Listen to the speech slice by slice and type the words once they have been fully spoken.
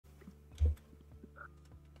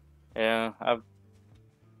Yeah,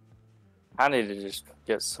 I need to just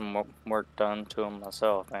get some work done to them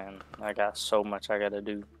myself, man. I got so much I gotta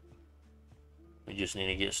do. We just need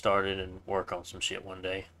to get started and work on some shit one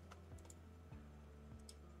day.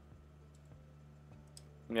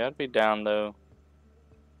 Yeah, I'd be down though,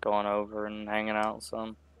 going over and hanging out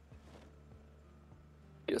some,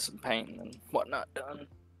 get some painting and whatnot done.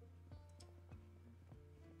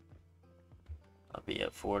 I'll be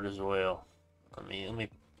up for it as well. Let me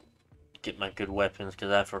get my good weapons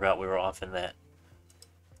because I forgot we were off in that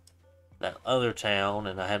other town,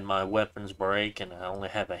 and I had my weapons break, and I only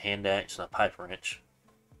have a hand axe and a pipe wrench.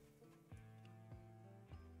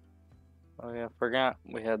 Oh yeah, I forgot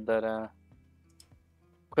we had that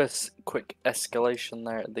quick escalation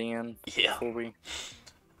there at the end Yeah. before we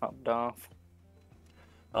hopped off.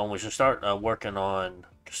 We should start working on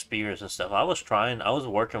spears and stuff. I was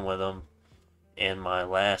working with them in my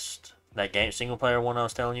last that game single player one I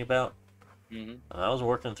was telling you about. Hmm. I was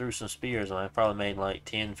working through some spears, and I probably made like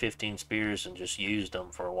 10, 15 spears and just used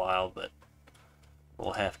them for a while. But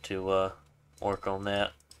we'll have to work on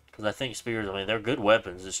that because I think spears. I mean, they're good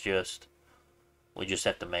weapons. It's just we just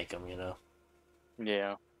have to make them, you know.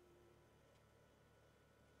 Yeah.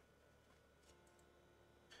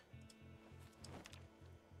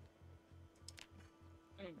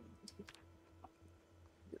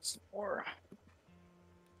 Get some more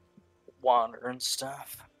water and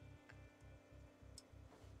stuff.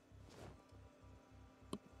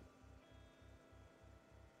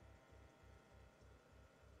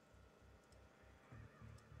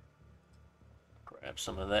 Grab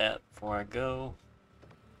some of that before I go.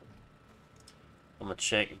 I'm gonna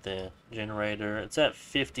check the generator. It's at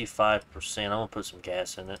 55%. I'm gonna put some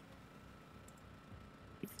gas in it.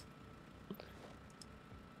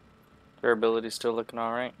 Durability still looking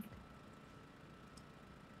alright.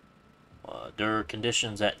 Their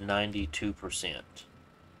conditions at 92%.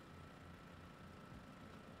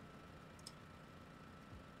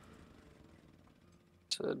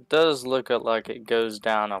 So it does look like it goes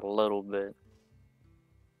down a little bit.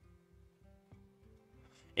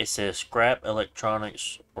 It says scrap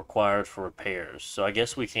electronics required for repairs. So I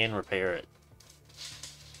guess we can repair it.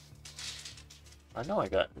 I know I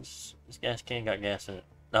got this gas can got gas in it.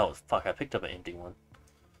 No, fuck, I picked up an empty one.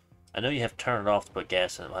 I know you have to turn it off to put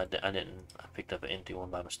gas in it. I didn't. I picked up an empty one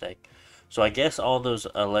by mistake. So I guess all those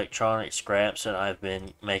electronic scraps that I've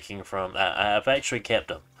been making from, I've actually kept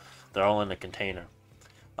them. They're all in a container.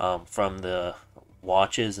 From the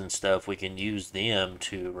watches and stuff, we can use them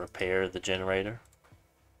to repair the generator.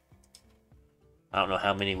 I don't know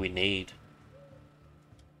how many we need.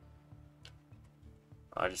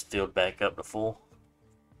 I just filled back up to full.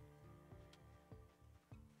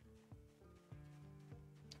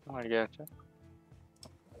 I gotcha.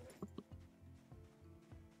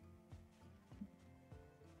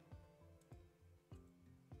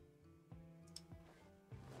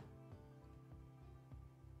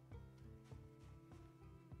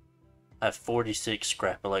 I have 46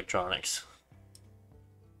 scrap electronics.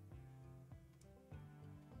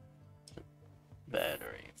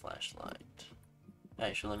 Battery, flashlight.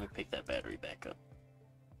 Actually, let me pick that battery back up.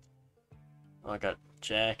 Oh, I got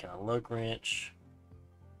jack and a lug wrench.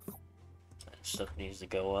 That stuff needs to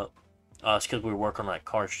go up. Oh, it's because we were working on that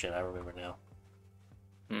car shit. I remember now.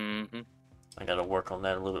 Mm-hmm. I gotta work on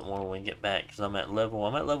that a little bit more when we get back because I'm at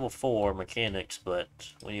level 4 mechanics, but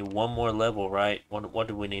we need one more level, right? What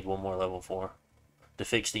do we need one more level for? To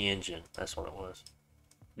fix the engine. That's what it was.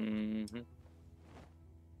 Mm-hmm.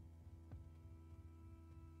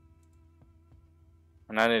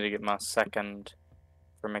 And I need to get my second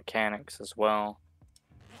for mechanics as well,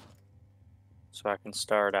 so I can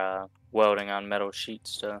start welding on metal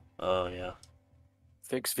sheets to Oh yeah.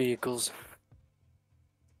 fix vehicles.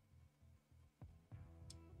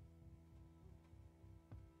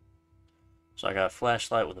 So I got a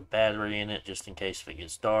flashlight with a battery in it just in case if it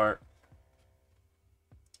gets dark.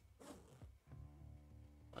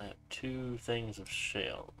 I have 2 things of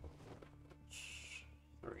shell.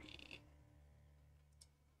 3.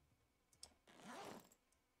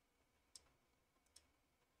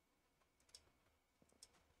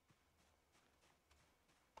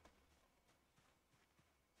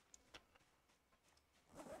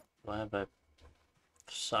 Do I have a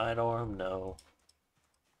sidearm? No.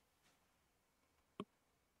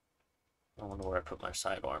 I wonder where I put my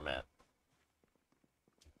sidearm at.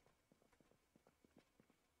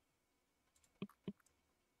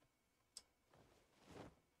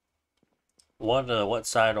 What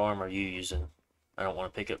sidearm are you using? I don't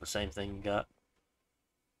want to pick up the same thing you got.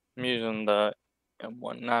 I'm using the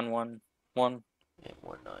M1911.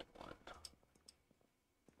 M191.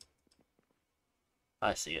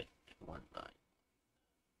 I see it. 19. I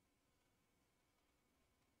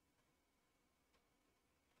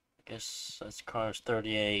guess that's cars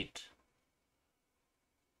 38.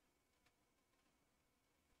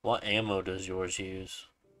 What ammo does yours use?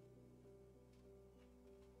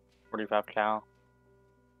 45 cal.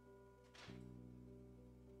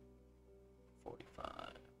 45.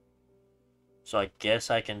 So I guess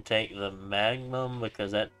I can take the Magnum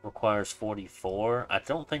because that requires 44. I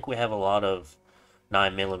don't think we have a lot of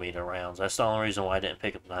 9mm rounds. That's the only reason why I didn't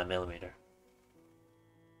pick up 9mm.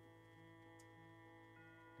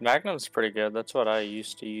 Magnum's pretty good. That's what I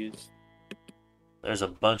used to use. There's a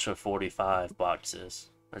bunch of 45 boxes.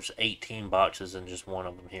 There's 18 boxes in just one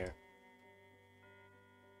of them here.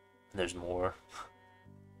 There's more.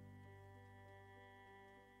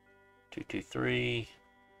 223,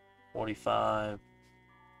 45.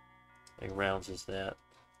 How many rounds is that?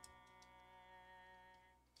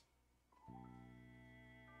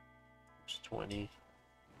 It's 20.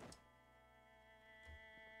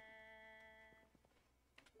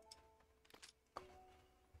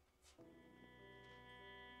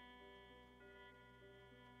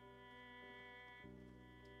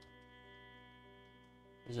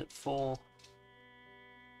 Is it full?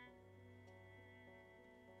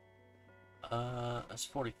 That's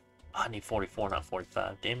 40. I need 44, not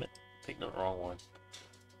 45. Damn it. Picked the wrong one.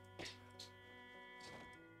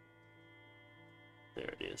 There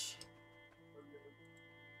it is.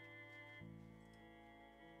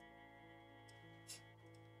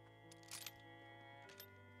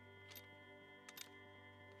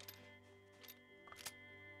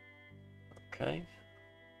 Okay.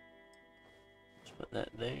 Let's put that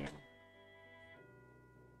there.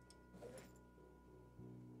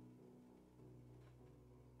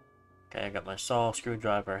 Okay, I got my saw,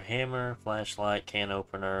 screwdriver, hammer, flashlight, can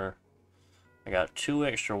opener. I got 2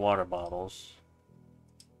 extra water bottles.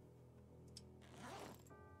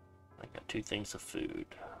 I got 2 things of food.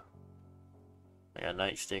 I got a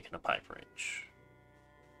nightstick and a pipe wrench.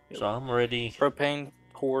 Yep. So I'm ready. Propane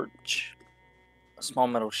torch, small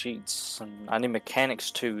metal sheets, and I need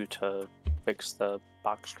mechanics too to fix the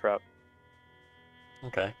box truck.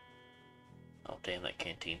 Okay. Oh damn, that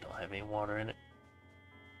canteen don't have any water in it.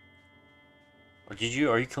 Or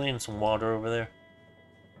are you cleaning some water over there?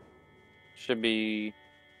 Should be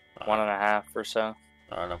 1.5 or so.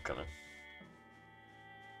 Alright, I'm coming.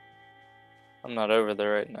 I'm not over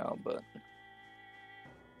there right now, but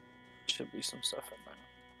should be some stuff in there.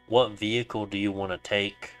 What vehicle do you want to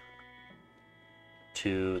take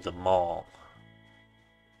to the mall?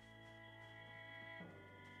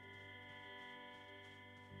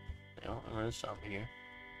 I don't remember this over here.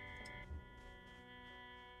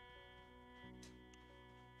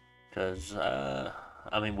 Because, I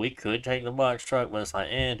mean, we could take the box truck, but it's like,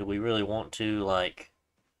 do we really want to, like,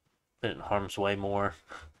 put it in harm's way more?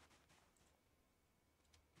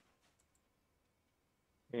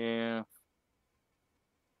 Yeah.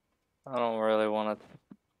 I don't really want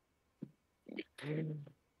to.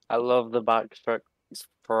 I love the box truck. It's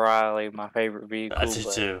probably my favorite vehicle. I do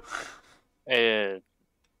too. It's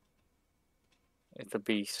a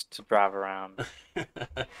beast to drive around,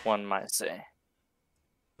 one might say.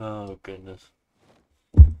 Oh, goodness.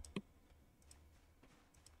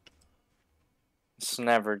 It's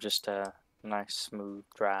never just a nice, smooth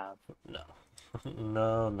drive. No.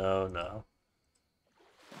 No.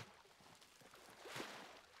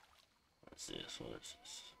 What's this? What is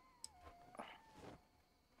this?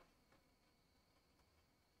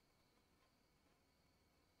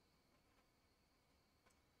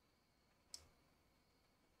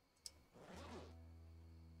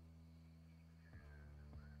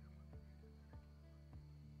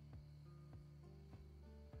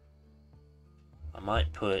 I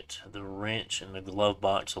might put the wrench in the glove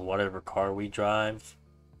box of whatever car we drive.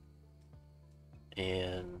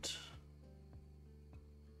 And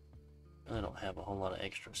I don't have a whole lot of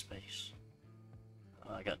extra space.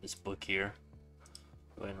 I got this book here.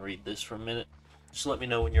 Go ahead and read this for a minute. Just let me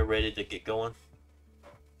know when you're ready to get going.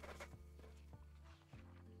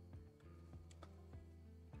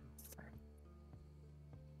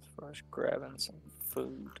 As far as grabbing some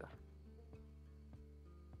food.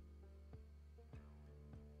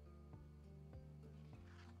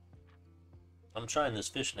 I'm trying this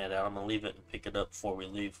fishnet out. I'm gonna leave it and pick it up before we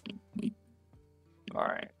leave.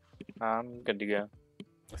 Alright. I'm good to go.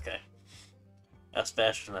 Okay. That's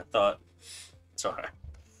faster than I thought. It's alright.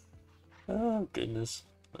 Oh, goodness.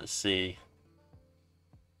 Let's see.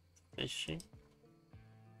 Fishing.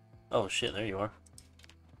 Oh, shit. There you are.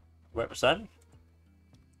 Right beside me?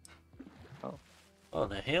 Oh. Oh,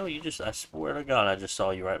 the hell? I swear to God, I just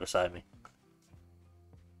saw you right beside me.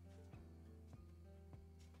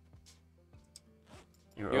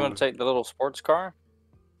 You're You want over. to take the little sports car?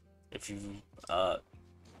 If you, Or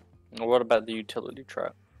what about the utility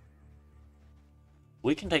truck?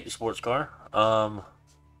 we can take the sports car.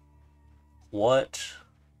 What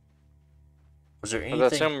was there Because I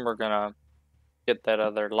anything? assume we're gonna get that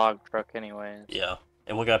other log truck anyways. Yeah,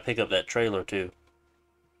 and we gotta pick up that trailer too.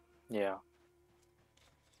 Yeah.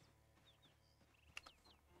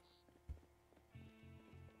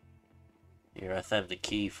 Here, I have the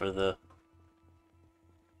key for the.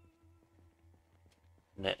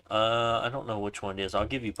 I don't know which one it is. I'll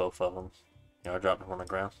give you both of them. Here, I dropped them on the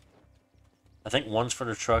ground. I think one's for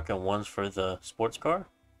the truck and one's for the sports car.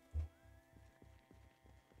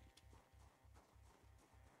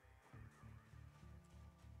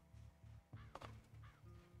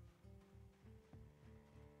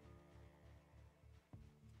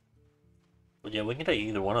 But yeah, we can take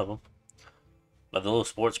either one of them. But the little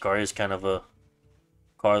sports car is kind of a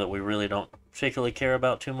car that we really don't particularly care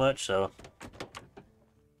about too much, so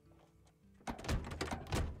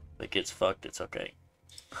if it gets fucked, it's okay.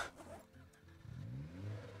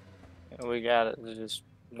 We got it to just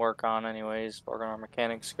work on anyways, work on our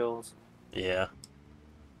mechanic skills. Yeah.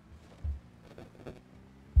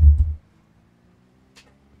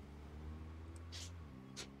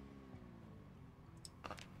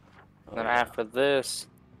 And then yeah. after this,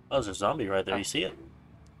 Oh, there's a zombie right there. You see it?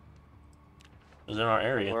 It was in our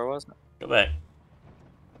area. where was it? Go back.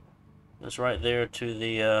 It's right there to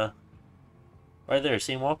the, right there.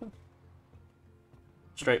 See him walking?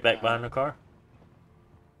 Straight back behind the car.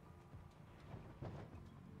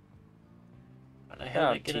 How the hell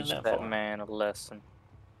I'll did it get in teach that that far? man a lesson.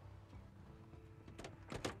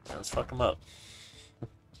 Let's fuck him up.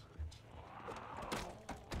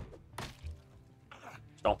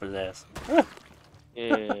 Stomp his ass.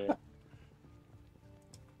 Yeah.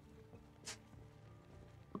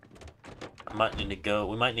 I might need to go.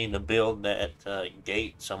 We might need to build that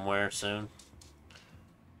gate somewhere soon.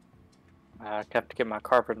 I have to get my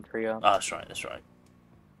carpentry up. Oh, that's right. That's right.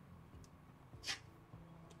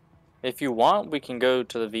 If you want, we can go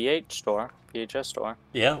to the VHS store.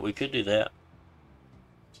 Yeah, we could do that.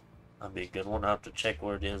 That'd be a good one. I'll have to check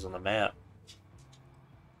where it is on the map.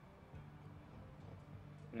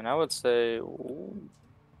 I mean, I would say, ooh,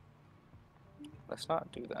 let's not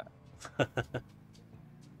do that.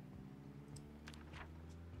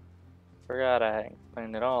 Forgot I hadn't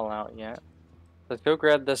cleaned it all out yet. Let's go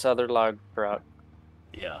grab this other log truck.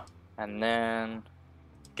 Yeah. And then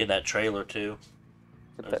Get that trailer too.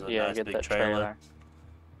 get There's that, a yeah, nice get big that trailer. trailer.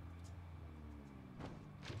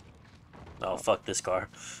 Oh, fuck this car.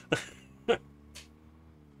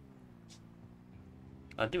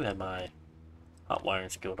 I do have my hot wiring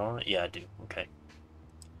skill on it. Yeah, I do. Okay.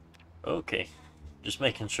 Okay. Just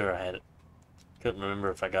making sure I had it. Couldn't remember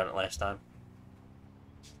if I got it last time.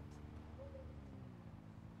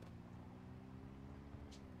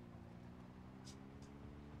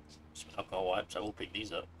 Some alcohol wipes. I will pick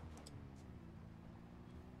these up.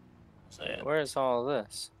 What's that? Where's all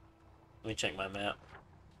this? Let me check my map.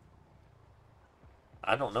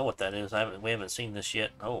 I don't know what that is. We haven't seen this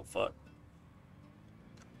yet. Oh fuck.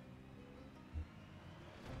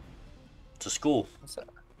 It's a school. What's that?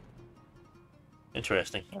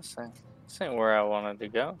 Interesting. This ain't where I wanted to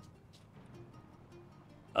go.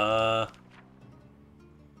 Yeah,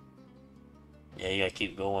 you gotta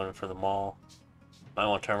keep going for the mall. Might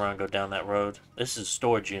want to turn around and go down that road. This is the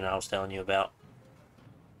storage unit I was telling you about.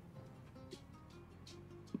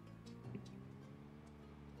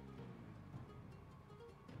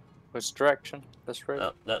 Which direction? This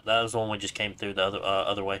road? That was the one we just came through the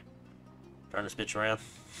other way. Turn this bitch around.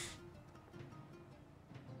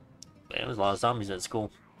 Man, there's a lot of zombies at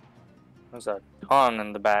school. There's a ton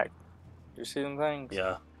in the back. You see them things?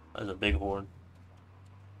 Yeah, there's a big horde.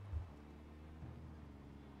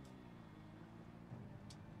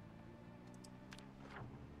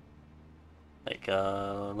 Take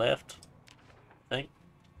left, I think.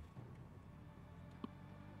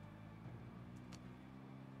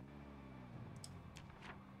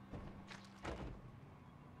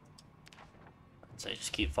 I'd say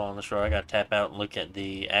just keep following this road. I gotta tap out and look at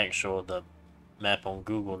the map on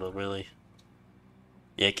Google to really.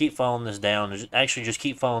 Yeah, keep following this down. Actually, just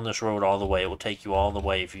keep following this road all the way. It will take you all the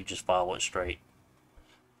way if you just follow it straight.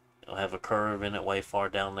 It'll have a curve in it way far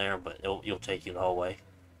down there, but you'll take you the whole way.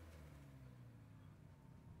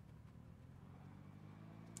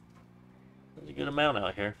 There's a good amount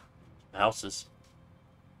out here. Houses.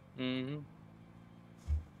 Mm-hmm.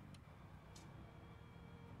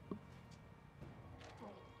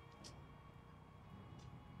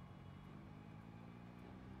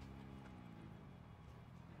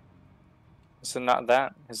 Is it not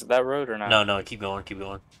that? Is it that road or not? No, no, keep going, keep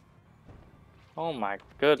going. Oh my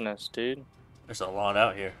goodness, dude. There's a lot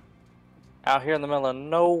out here. Out here in the middle of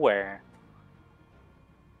nowhere.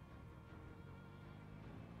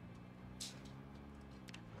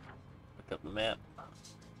 Look up the map.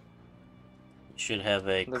 You should have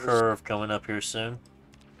a There was curve coming up here soon.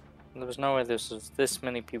 there was no way this was this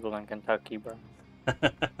many people in Kentucky, bro.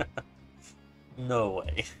 No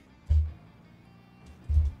way.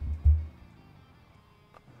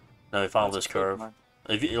 No, follow That's this a food curve.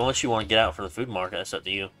 market. Unless you want to get out for the food market, that's up to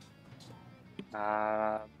you.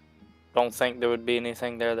 Don't think there would be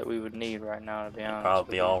anything there that we would need right now, to be It'd honest probably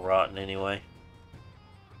with be you. all rotten anyway.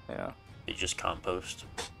 Yeah. Be just compost.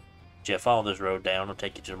 Jeff, follow this road down. I'll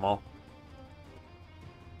take you to the mall.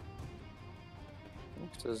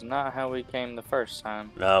 This is not how we came the first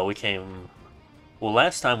time. No, we came. Well,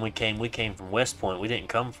 last time we came from West Point. We didn't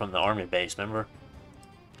come from the army base, remember?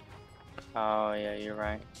 Oh yeah, you're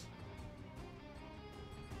right.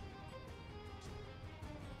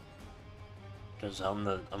 Because on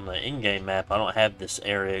the in-game map, I don't have this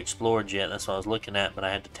area explored yet. That's what I was looking at, but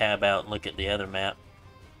I had to tab out and look at the other map.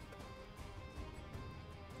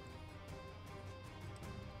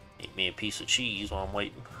 Eat me a piece of cheese while I'm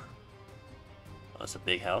waiting. Oh, that's a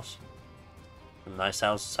big house. Some nice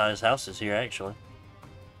size houses here, actually.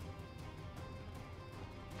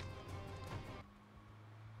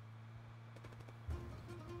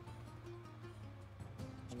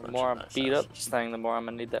 The more I beat up this thing, the more I'm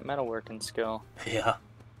gonna need that metalworking skill. Yeah.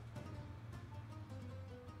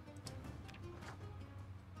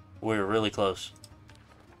 We're really close.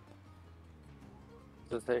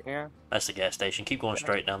 Is it here? That's the gas station. Keep going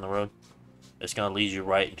straight down the road. It's gonna lead you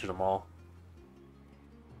right into the mall.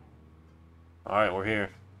 Alright, we're here.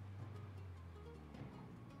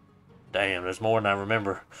 Damn, there's more than I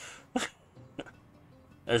remember.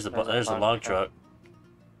 there's the log truck.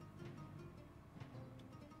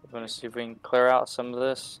 We're gonna see if we can clear out some of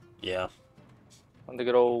this. Yeah. And the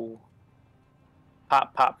good old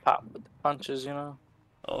pop, pop, pop with the punches, you know?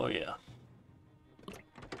 Oh yeah.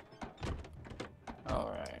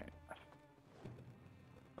 Alright.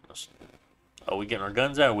 Are we getting our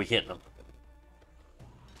guns out or are we hitting them?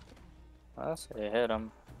 I say hit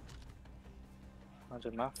him.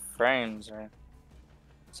 My frames are.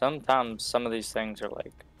 Sometimes some of these things are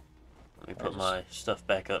like. Let me put my stuff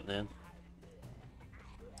back up then.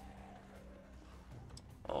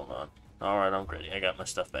 Hold on. Alright, I'm ready. I got my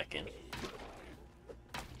stuff back in.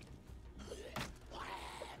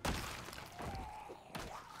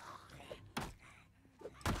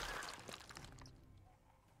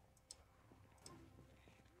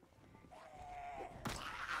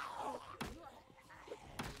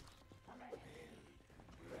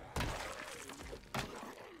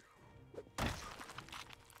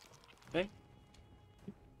 Okay.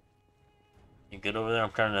 You good over there?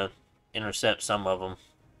 I'm trying to intercept some of them.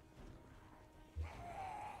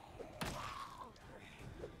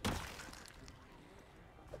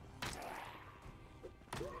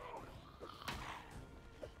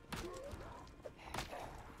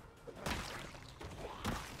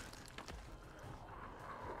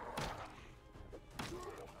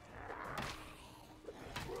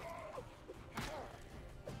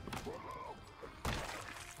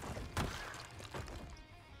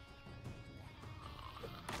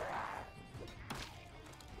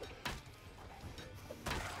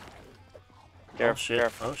 Oh shit,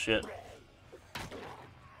 Careful. oh shit.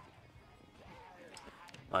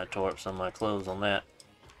 I tore up some of my clothes on that.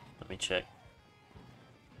 Let me check.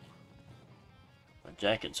 My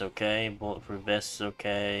jacket's okay, bulletproof vest's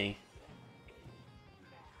okay.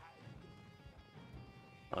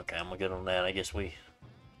 Okay, I'm good on that. I guess I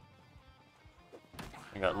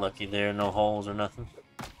got lucky there, no holes or nothing.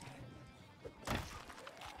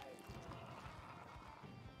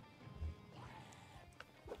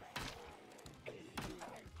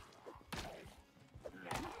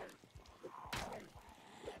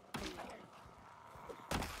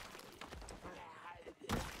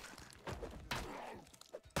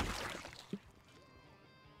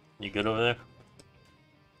 You good over there?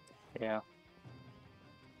 Yeah.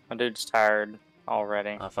 My dude's tired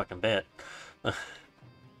already. I fucking bet. I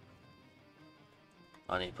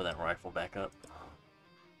need to put that rifle back up.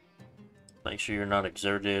 Make sure you're not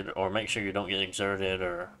exerted, or make sure you don't get exerted,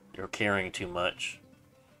 or you're carrying too much.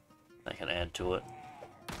 That can add to it.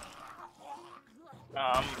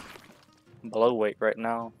 Below weight right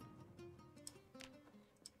now.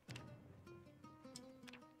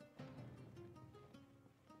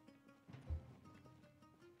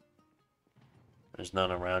 There's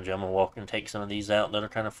none around you. I'm gonna walk and take some of these out that are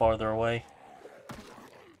kind of farther away.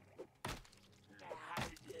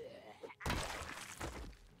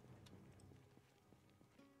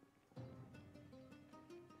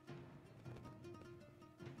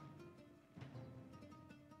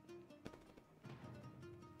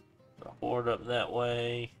 horde up that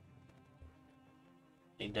way.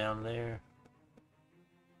 Down there.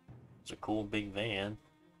 It's a cool big van.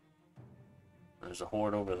 There's a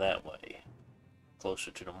horde over that way.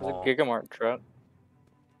 Closer to the There's a mall. Gigamart truck.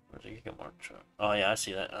 Where's the Gigamart truck? Oh yeah, I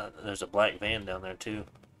see that. There's a black van down there too.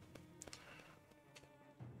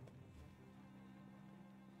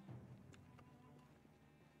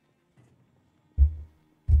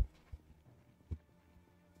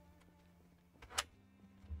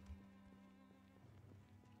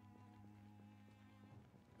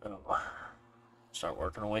 Oh, start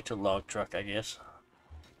working our way to the log truck, I guess.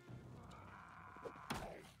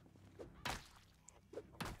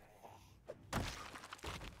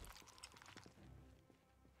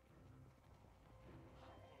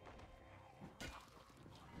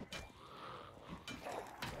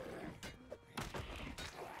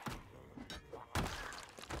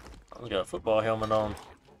 I've got a football helmet on.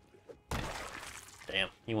 Damn,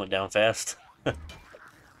 he went down fast.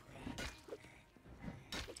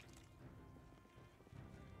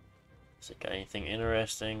 Has it got anything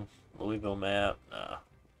interesting? Louisville map? Nah.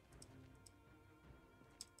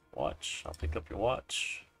 Watch. I'll pick up your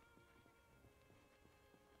watch.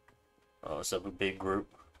 Oh, it's up a big group.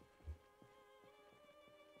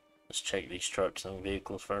 Let's check these trucks and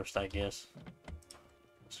vehicles first, I guess.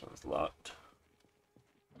 This one's locked.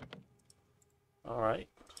 Alright.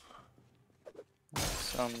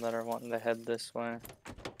 Some that are wanting to head this way.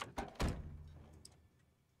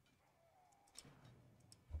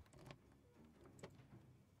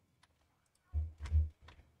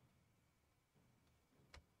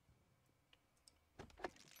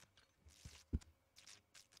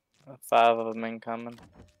 Five of them incoming.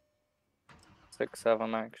 6 of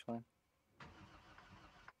them actually.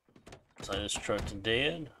 So this truck's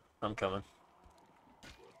dead. I'm coming.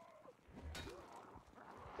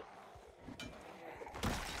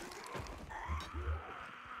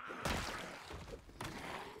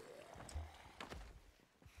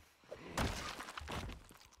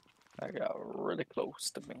 That got really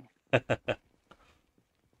close to me.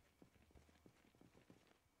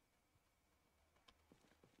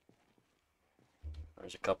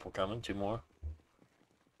 There's a couple coming, 2 more.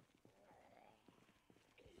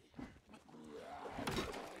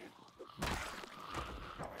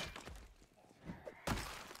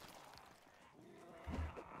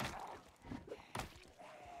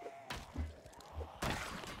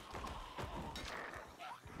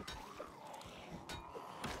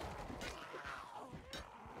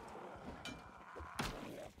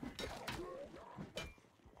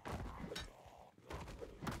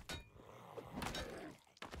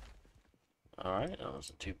 Alright, that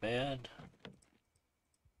wasn't too bad.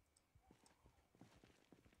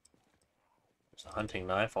 There's a hunting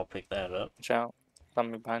knife, I'll pick that up. Watch out.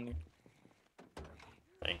 Somebody behind you.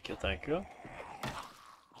 Thank you, thank you.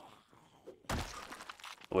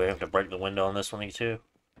 We have to break the window on this one too?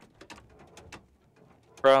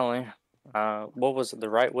 Probably. What was it? The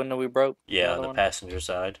right window we broke? Yeah, other the one? passenger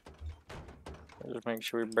side. Just make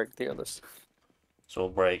sure we break the others. So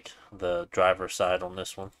we'll break the driver's side on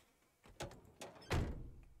this one.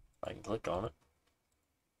 I can click on it.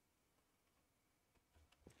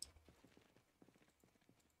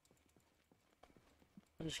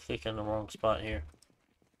 I'm just clicking the wrong spot here.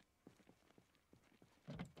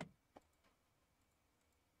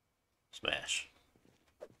 Smash.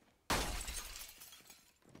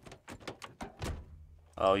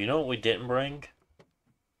 Oh, you know what we didn't bring?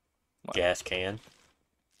 What? Gas can.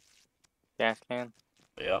 Gas can?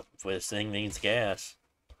 Yep, this thing needs gas.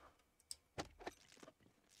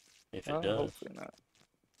 If it does. Hopefully not.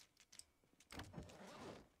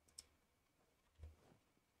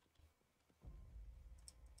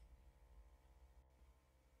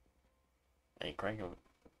 Ain't cranking.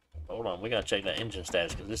 Hold on, we gotta check that engine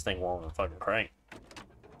status because this thing won't even fucking crank.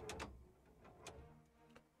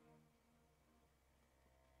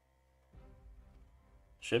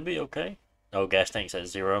 Should be okay. Oh, gas tank's at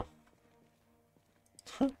 0.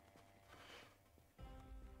 Of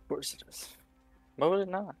course it is. Why would it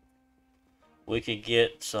not? We could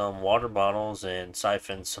get some water bottles and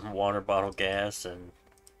siphon some water bottle gas and...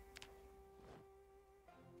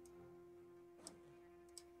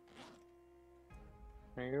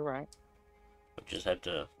 You're right. We just have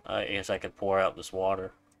to... I guess I could pour out this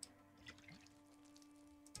water.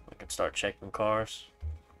 We can start checking cars.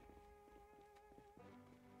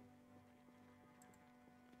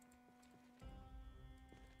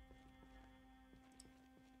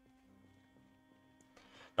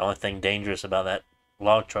 The only thing dangerous about that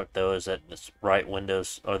log truck, though, is that its right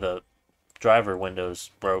windows, or the driver windows,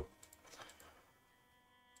 broke.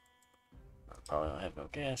 probably don't have no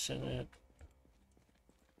gas in it.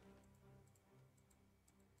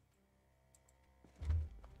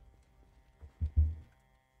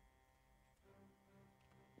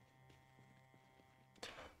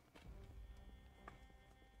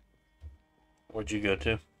 Where'd you go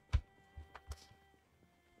to?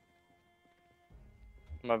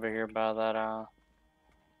 I'm over here by that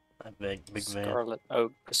That big van. Scarlet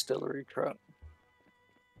Oak Distillery truck.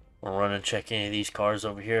 We'll run and check any of these cars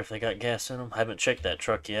over here if they got gas in them. I haven't checked that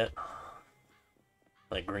truck yet.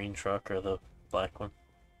 That green truck or the black one.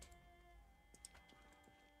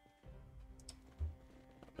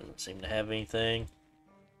 Doesn't seem to have anything.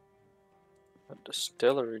 The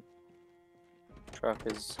distillery truck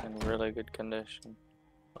is in really good condition.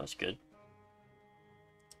 That's good.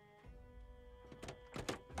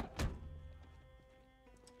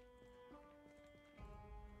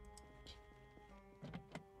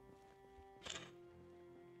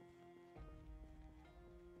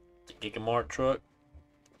 The Gigamart truck.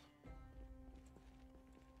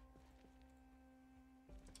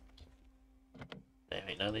 Damn,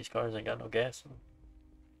 ain't none of these cars ain't got no gas in them.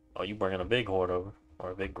 Oh, you bringing a big horde over.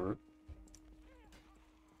 Or a big group.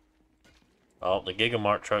 Oh, the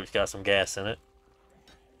Gigamart truck's got some gas in it.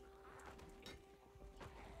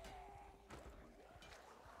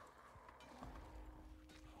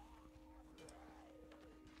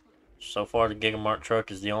 So far, the Gigamart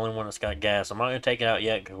truck is the only one that's got gas. I'm not going to take it out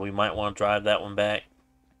yet because we might want to drive that one back.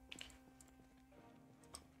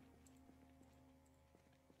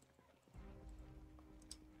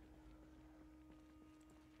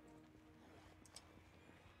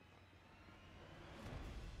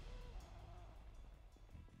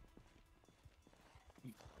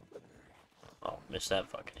 Oh, missed that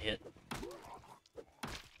fucking hit.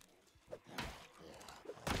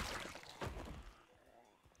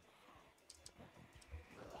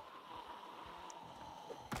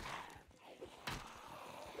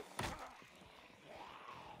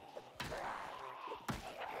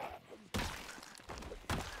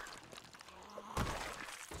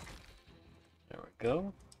 There we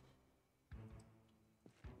go.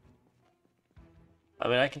 I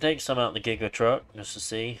mean, I can take some out in the Giga truck just to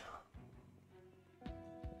see.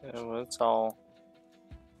 Yeah, well, it's all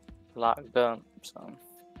locked up, so.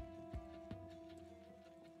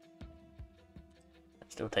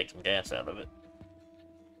 Still take some gas out of it.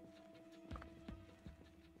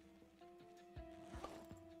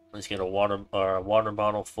 Let's get a water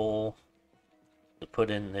bottle full to put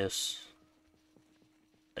in this.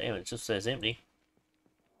 Damn, it just says empty.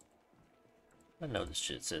 I know this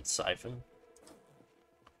shit said siphon.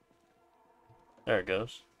 There it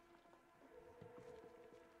goes.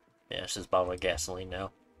 Yeah, it's just a bottle of gasoline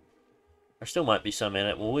now. There still might be some in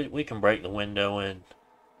it. Well, we can break the window and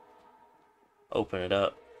open it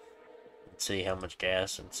up and see how much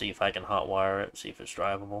gas and see if I can hotwire it, see if it's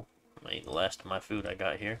drivable. I'm gonna eat the last of my food I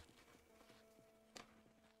got here.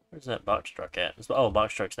 Where's that box truck at? Oh,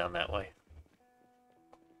 box truck's down that way.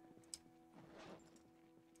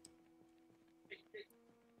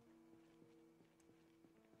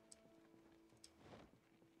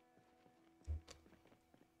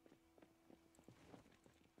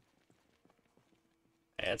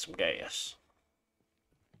 Add some gas.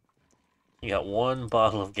 You got one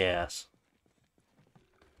bottle of gas.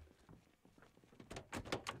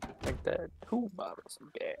 I think that 2 bottles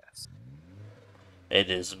of gas.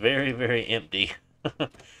 It is very, very empty.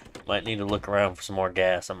 Might need to look around for some more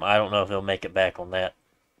gas. I don't know if they'll make it back on that.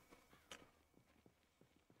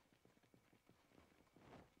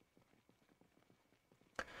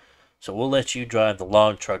 So we'll let you drive the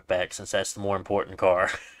log truck back since that's the more important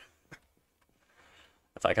car.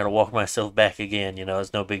 If I gotta walk myself back again, you know,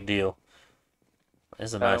 it's no big deal.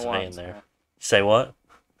 There's a nice van there. Huh? Say what?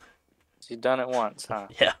 You've done it once, huh?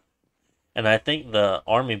 Yeah. And I think the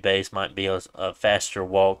army base might be a faster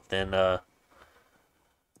walk than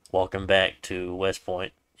walking back to West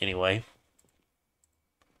Point. Anyway.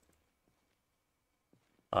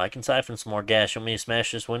 I can siphon some more gas. You want me to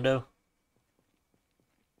smash this window?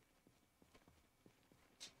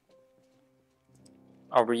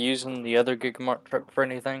 Are we using the other Gigamart truck for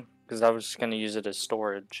anything? Because I was just going to use it as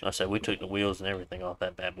storage. I said we took the wheels and everything off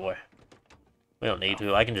that bad boy. We don't need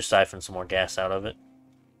to. I can just siphon some more gas out of it.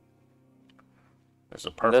 There's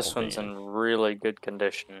a purple This one's van. in really good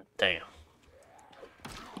condition. Damn.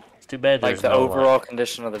 It's too bad there's like the no overall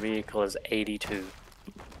condition of the vehicle is 82.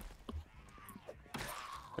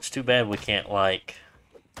 It's too bad we can't like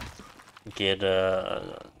get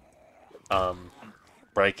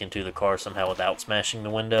break into the car somehow without smashing the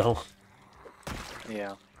window.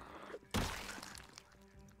 Yeah.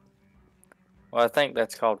 Well, I think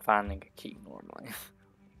that's called finding a key normally.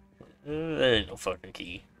 There ain't no fucking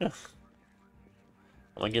key. I'm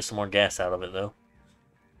gonna get some more gas out of it though.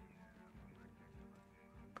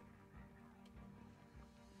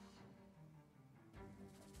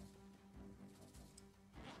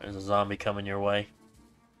 There's a zombie coming your way.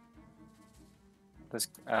 This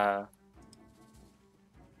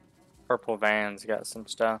purple van's got some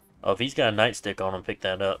stuff. Oh, if he's got a nightstick on him, pick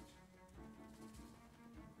that up.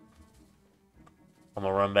 I'm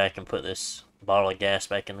gonna run back and put this bottle of gas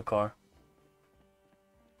back in the car.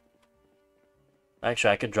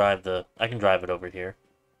 Actually, I can drive it over here.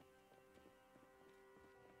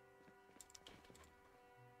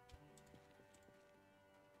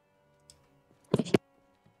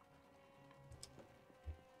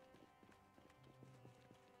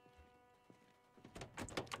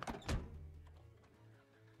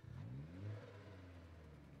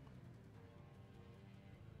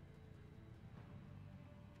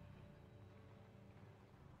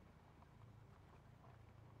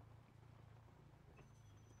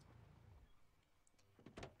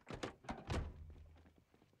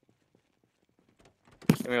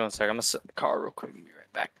 Give me 1 second. I'm gonna sit in the car real quick and be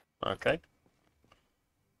right back. Okay.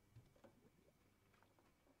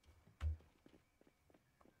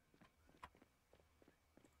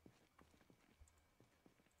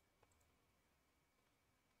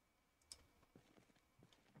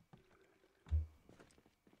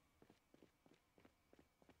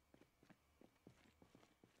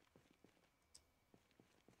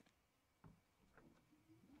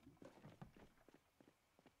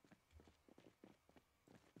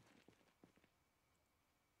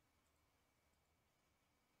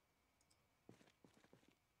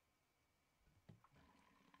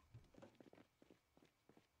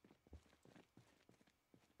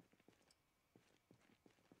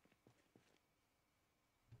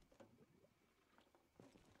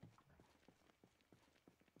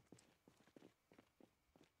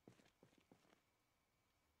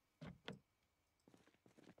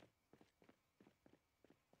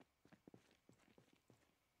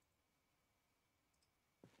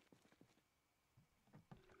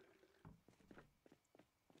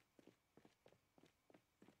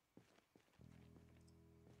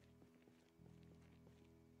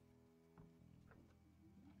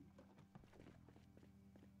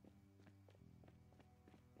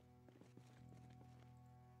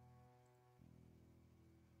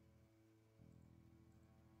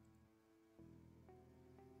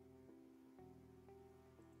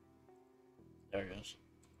 There it goes.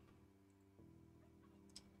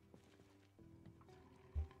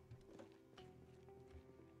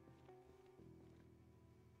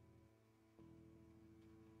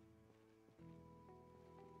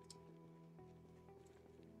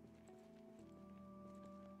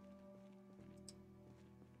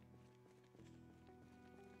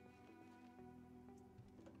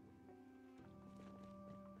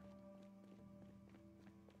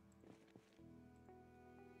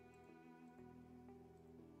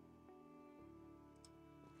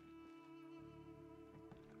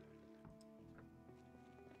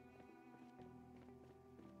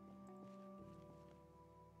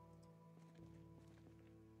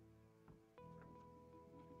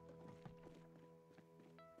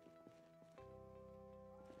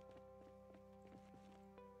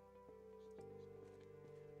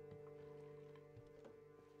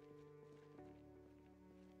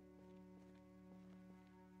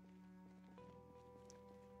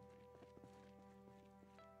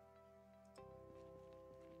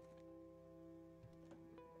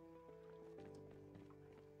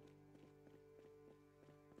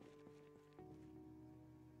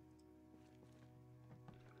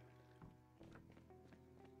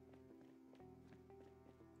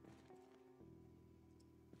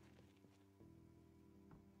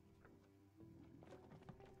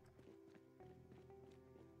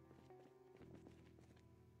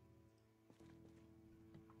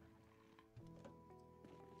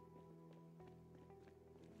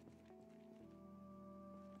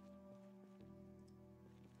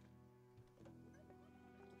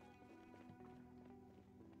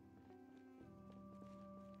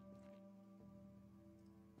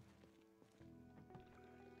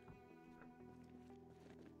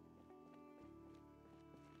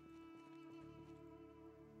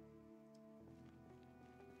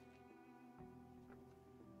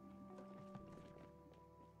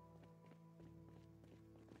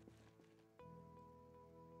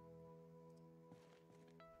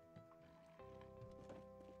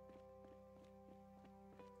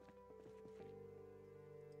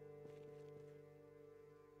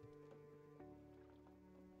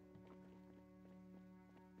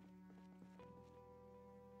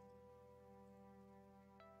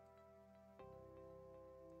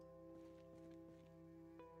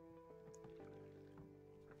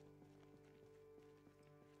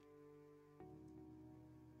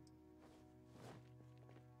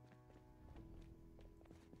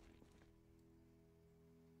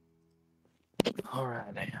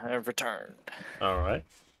 Alright, I have returned. Alright.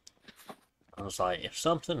 I was like, if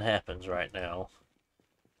something happens right now,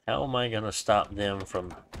 how am I gonna stop them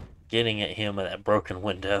from getting at him at that broken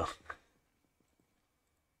window?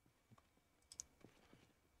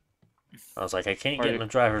 I was like, I can't get in the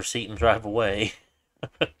driver's seat and drive away.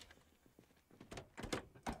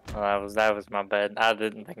 Well, that was my bad. I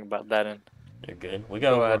didn't think about that. You're good. We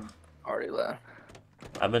got Go over. ahead. Already left.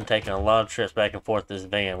 I've been taking a lot of trips back and forth this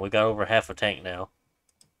van. We got over half a tank now.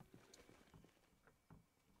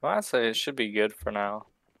 Well, I'd say it should be good for now.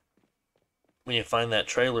 When you find that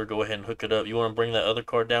trailer, go ahead and hook it up. You want to bring that other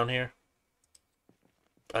car down here?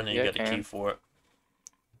 I know you got the key for it.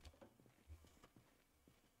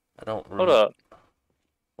 I don't remember. Hold up.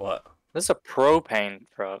 What? This is a propane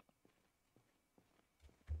truck.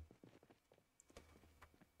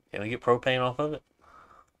 Can we get propane off of it?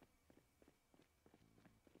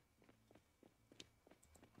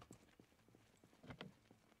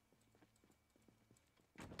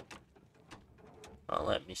 Not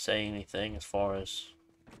let me say anything as far as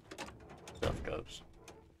stuff goes.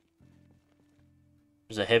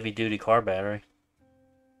 There's a heavy duty car battery.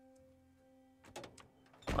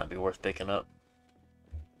 Might be worth picking up.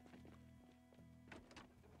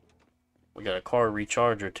 We got a car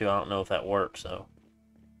recharger too. I don't know if that works though.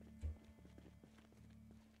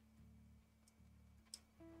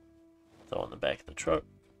 Throw in the back of the truck.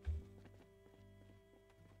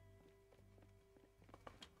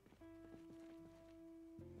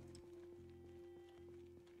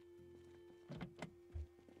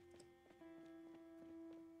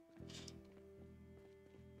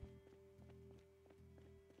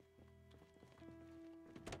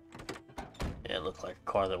 Yeah, it looked like a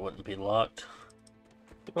car that wouldn't be locked.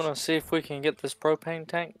 You want to see if we can get this propane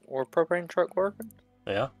tank or propane truck working?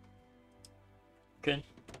 Yeah. Good.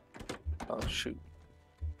 Oh, shoot.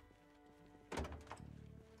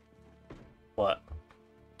 What?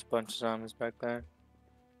 It's a bunch of zombies back there.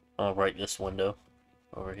 I'll break this window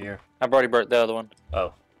over here. I've already burnt the other one.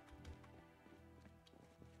 Oh.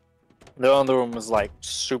 The other one was like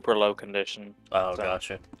super low condition. Oh, so.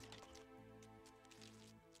 gotcha.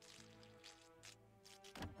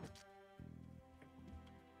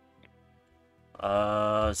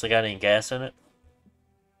 Has it got any gas in it?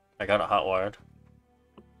 I got it hot wired.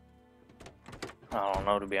 I don't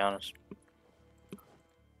know, to be honest.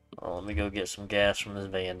 Oh, let me go get some gas from this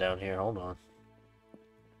van down here. Hold on.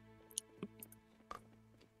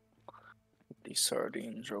 These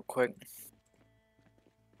sardines real quick.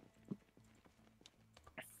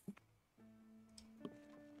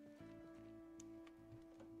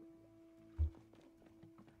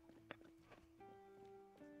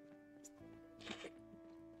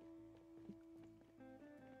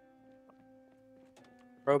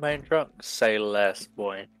 Propane truck? Say less,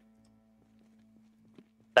 boy.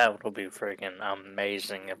 That would be freaking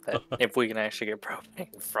amazing if we can actually get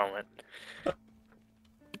propane from it.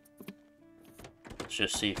 Let's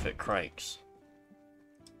just see if it cranks.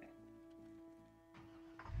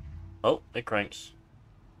 Oh, it cranks.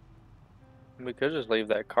 We could just leave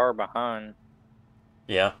that car behind.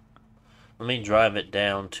 Yeah. Let me drive it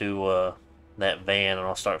down to that van and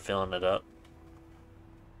I'll start filling it up.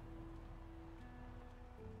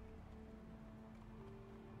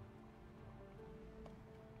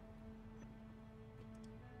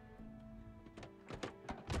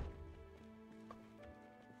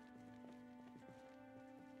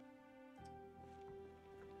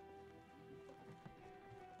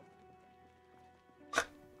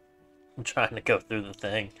 I'm trying to go through the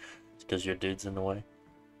thing because your dude's in the way.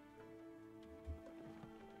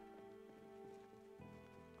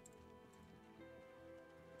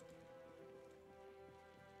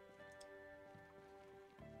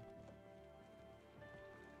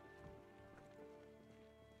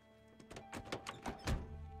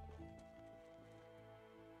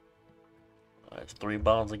 There's 3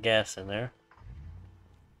 bottles of gas in there.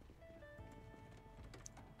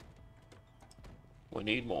 We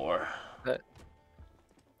need more.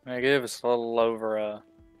 I give us a little over or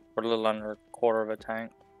a little under a quarter of a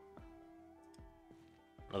tank.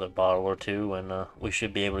 Another bottle or two and we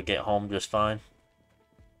should be able to get home just fine.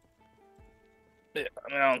 Yeah,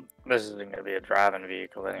 I mean, this isn't going to be a driving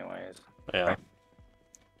vehicle anyways. Yeah. Right.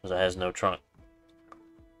 Because it has no trunk.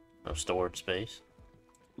 No storage space.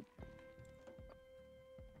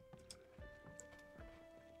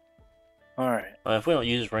 Alright. Well, if we don't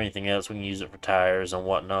use it for anything else, we can use it for tires and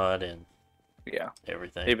whatnot and Yeah.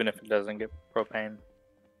 everything. Even if it doesn't get propane.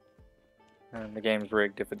 And the game's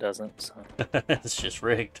rigged if it doesn't, so. It's just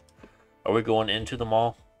rigged. Are we going into the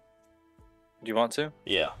mall? Do you want to?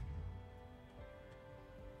 Yeah.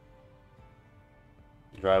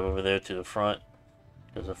 drive over there to the front.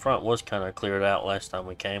 Because the front was kind of cleared out last time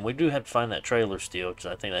we came. We do have to find that trailer still, because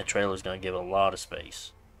I think that trailer is going to give a lot of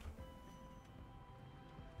space.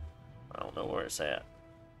 I don't know where it's at.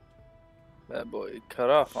 That boy cut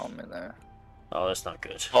off on me there. Oh, that's not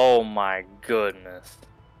good. Oh my goodness.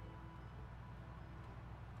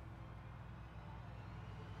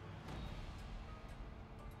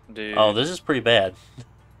 Dude. Oh, this is pretty bad.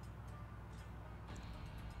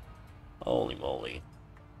 Holy moly.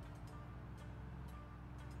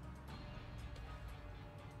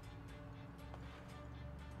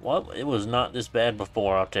 What? It was not this bad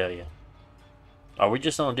before, I'll tell you. Are we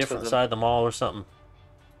just on a different side of the mall or something?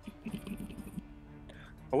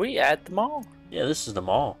 Are we at the mall? Yeah, this is the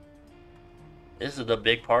mall. This is the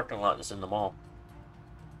big parking lot that's in the mall.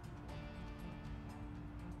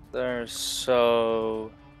 There's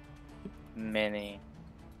so many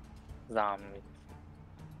zombies.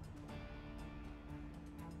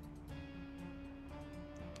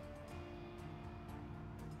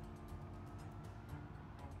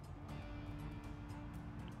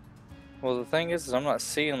 Well, the thing is I'm not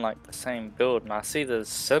seeing like the same building. I see the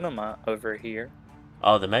cinema over here.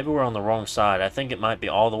 Oh, then maybe we're on the wrong side. I think it might be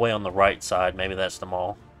all the way on the right side. Maybe that's the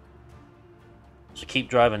mall. So keep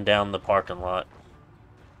driving down the parking lot.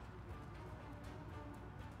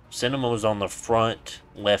 Cinema was on the front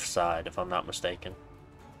left side, if I'm not mistaken.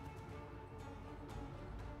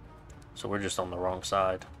 So we're just on the wrong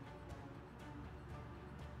side.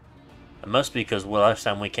 It must be because, well, last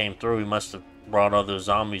time we came through, we must have brought all those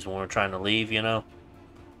zombies when we were trying to leave, you know?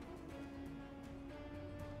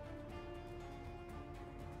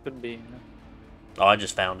 Could be. Oh, I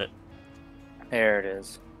just found it. There it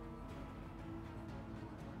is.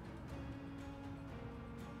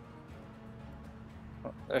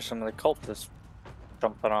 Oh, there's some of the cultists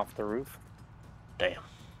jumping off the roof. Damn.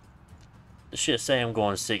 The shit say I'm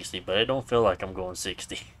going 60, but it don't feel like I'm going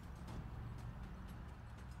 60.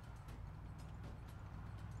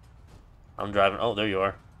 I'm driving. Oh, there you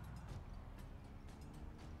are.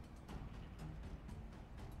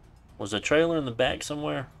 Was a trailer in the back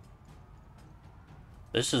somewhere?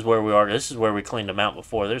 This is where we are. This is where we cleaned them out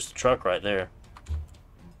before. There's the truck right there.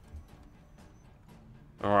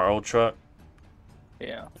 Remember our old truck?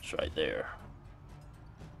 Yeah. It's right there.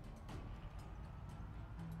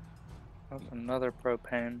 There's another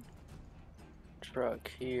propane truck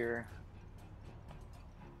here.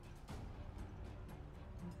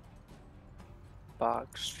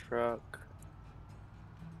 Box truck.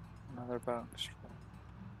 Another box truck.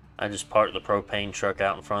 I just parked the propane truck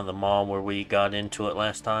out in front of the mall where we got into it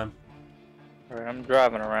last time. Alright, I'm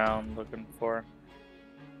driving around looking for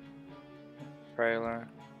trailer.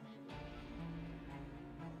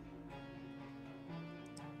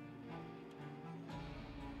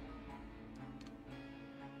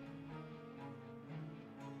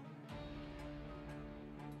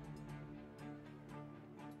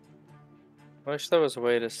 Wish there was a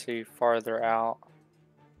way to see farther out.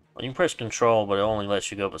 You can press control, but it only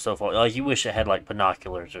lets you go but so far. Like, you wish it had like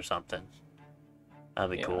binoculars or something.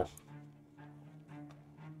 That'd be cool.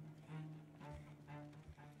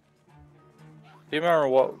 Do you remember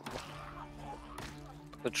what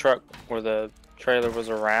the truck where the trailer was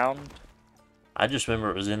around? I just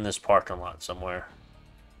remember it was in this parking lot somewhere.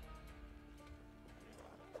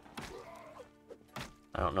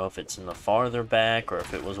 I don't know if it's in the farther back or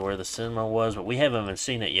if it was where the cinema was, but we haven't even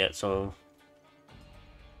seen it yet, so...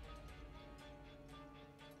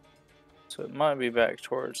 So it might be back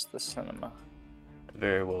towards the cinema. It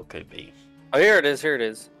very well could be. Oh, here it is, here it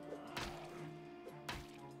is.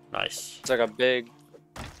 Nice. It's like a big...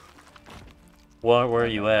 Where are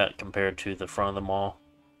you at compared to the front of the mall?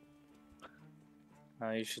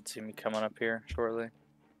 You should see me coming up here shortly.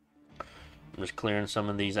 I'm just clearing some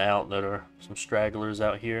of these out that are some stragglers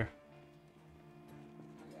out here.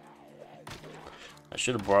 I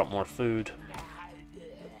should have brought more food.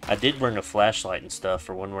 I did bring a flashlight and stuff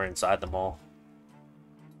for when we're inside the mall.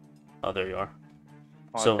 Oh, there you are.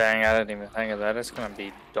 Oh, So, dang, I didn't even think of that. It's gonna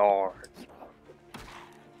be dark.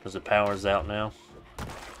 because the power's out now.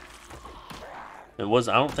 It was,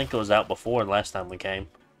 I don't think it was out before last time we came.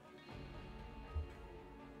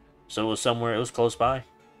 So it was somewhere, it was close by?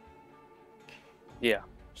 Yeah.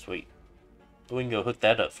 Sweet. We can go hook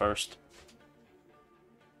that up first.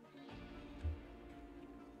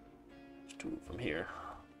 Let's do it from here.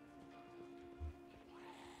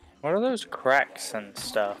 What are those cracks and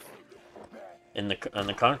stuff? In the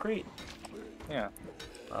concrete? Yeah.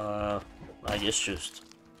 I guess just...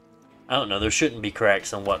 I don't know, there shouldn't be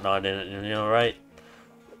cracks and whatnot in it, you know, right?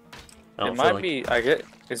 It might be, I get,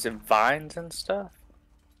 is it vines and stuff?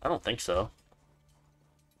 I don't think so.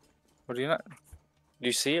 What do you not? Do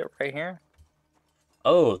you see it right here?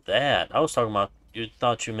 Oh, that. I was talking about, you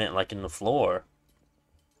thought you meant like in the floor.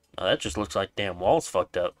 Oh, that just looks like damn walls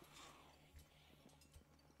fucked up.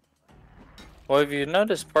 Well, if you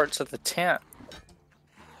notice, parts of the tent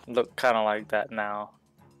look kind of like that now.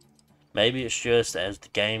 Maybe it's just as the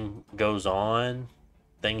game goes on,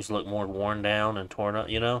 things look more worn down and torn up,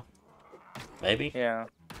 you know? Maybe? Yeah.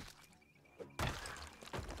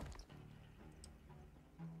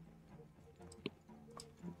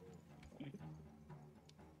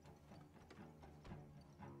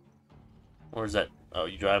 Where's that? Oh,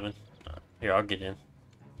 you driving? Here, I'll get in.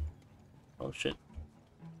 Oh, shit.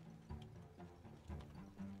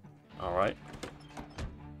 Alright.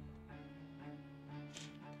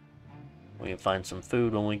 We can find some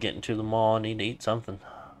food when we get into the mall. I need to eat something.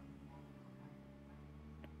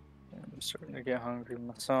 I'm starting to get hungry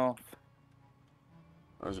myself.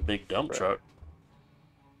 There's a big dump Right. truck.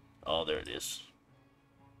 Oh, there it is.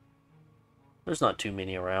 There's not too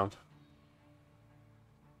many around.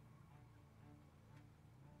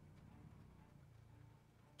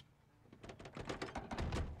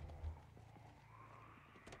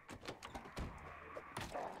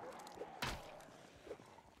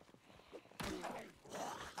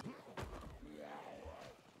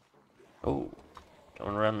 Oh,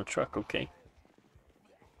 coming around the truck, okay.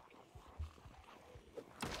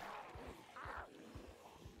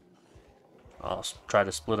 I'll try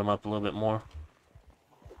to split them up a little bit more.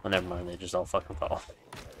 Well, never mind, they just all fucking fall.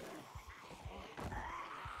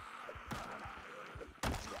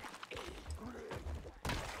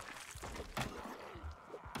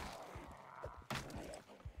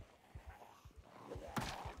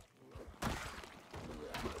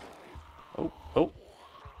 Oh, oh.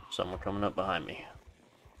 Someone coming up behind me.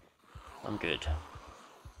 I'm good.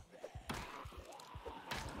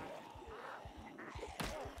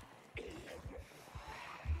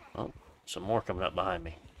 Oh, some more coming up behind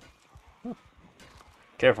me.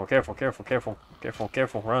 Careful, careful, careful, careful, careful,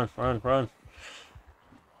 careful. Run, run, run.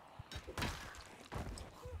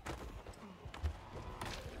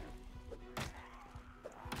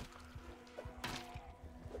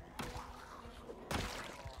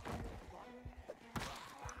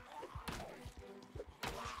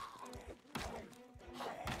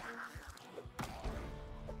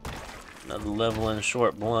 Another level in a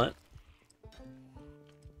short blunt.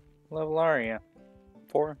 Level are you?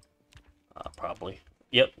 4? Probably.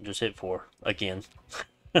 Yep, just hit 4. Again.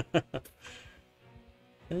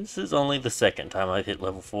 This is only the second time I've hit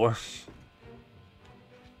level 4.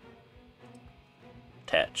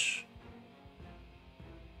 Attach.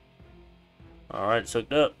 Alright, it's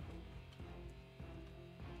hooked up.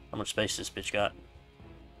 How much space this bitch got?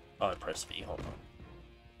 Oh, I pressed V, hold on.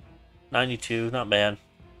 92, not bad.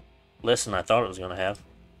 Less than I thought it was going to have.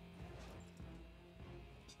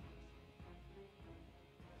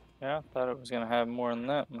 Yeah, I thought it was gonna have more than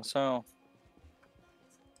that myself.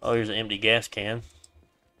 Oh, here's an empty gas can.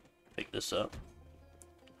 Pick this up.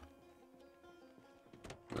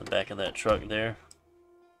 In the back of that truck there.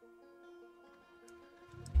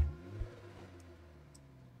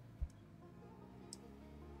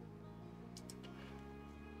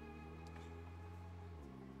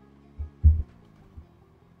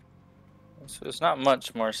 So it's not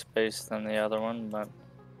much more space than the other one, but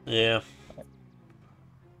Yeah.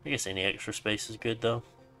 I guess any extra space is good, though.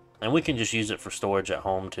 And we can just use it for storage at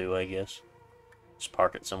home, too, I guess. Just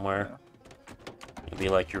park it somewhere. yeah. It'd be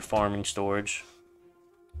like your farming storage.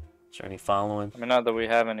 Is there any following? I mean, not that we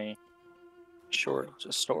have any shortage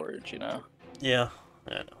of storage, you know, Yeah.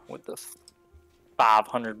 I know. with the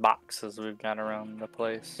 500 boxes we've got around the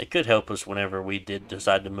place. It could help us whenever we did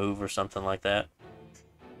decide to move or something like that.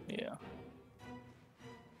 Yeah.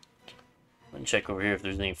 Let me check over here if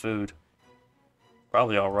there's any food.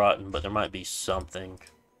 Probably all rotten, but there might be something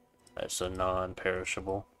that's a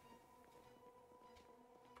non-perishable.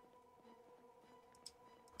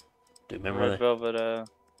 Do you remember Red velvet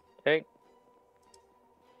cake.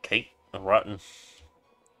 cake? Rotten.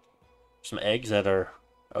 Some eggs that are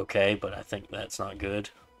okay, but I think that's not good.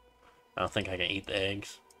 I don't think I can eat the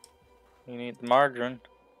eggs. You need the margarine.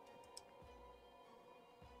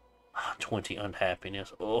 20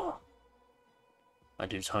 unhappiness. Oh. My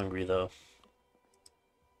dude's hungry, though.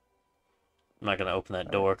 I'm not gonna open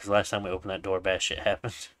that door, because last time we opened that door, bad shit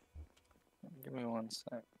happened. Give me 1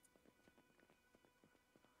 sec.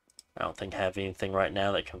 I don't think I have anything right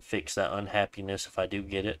now that can fix that unhappiness if I do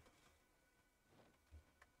get it.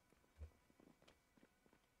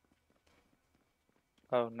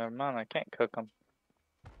 Oh, never mind. I can't cook them.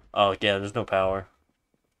 Oh, yeah, there's no power.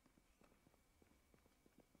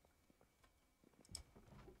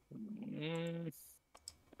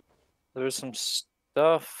 There's some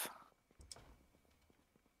stuff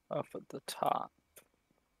up at the top.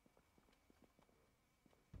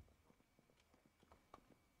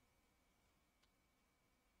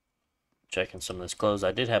 Checking some of this clothes.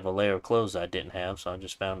 I did have a layer of clothes I didn't have, so I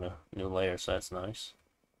just found a new layer, so that's nice.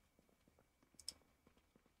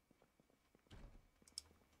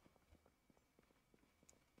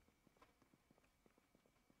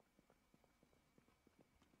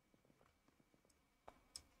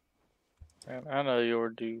 And I know you'll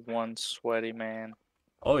do one sweaty man.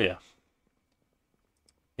 Oh yeah.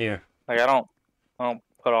 Here. Like I don't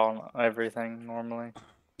put on everything normally.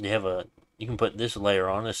 You can put this layer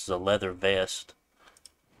on. This is a leather vest.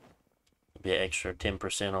 Be an extra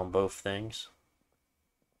 10% on both things.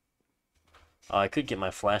 Oh, I could get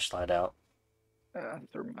my flashlight out.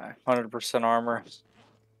 Through my 100% armor.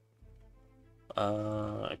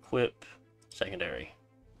 Equip. Secondary.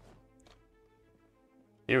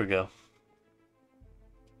 Here we go.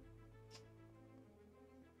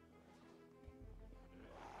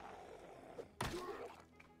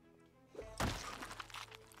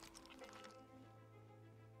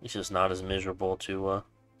 It's just not as miserable to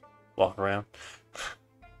walk around.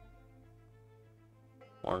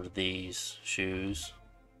 One of these shoes.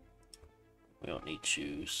 We don't need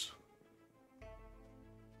shoes.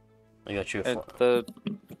 I got you The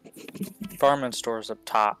farming store's up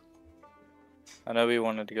top. I know we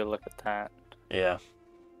wanted to go look at that. Yeah.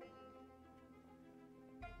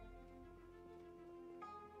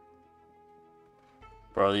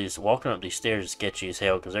 Bro, walking up these stairs is sketchy as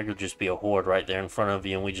hell because there could just be a horde right there in front of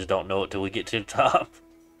you and we just don't know it till we get to the top.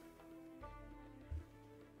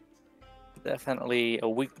 Definitely a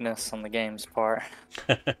weakness on the game's part.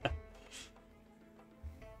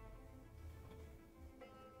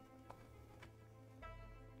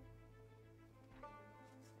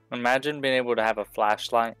 Imagine being able to have a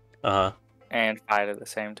flashlight and fight at the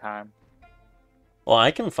same time. Well,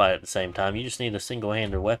 I can fight at the same time. You just need a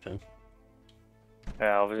single-handed weapon.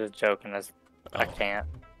 Yeah, I was just joking. I can't.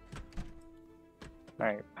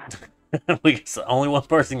 Alright. Only one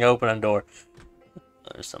person can open a door.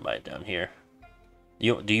 There's somebody down here.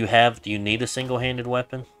 Do you need a single-handed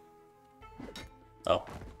weapon? Oh.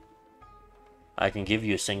 I can give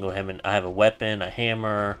you a single-handed. I have a weapon, a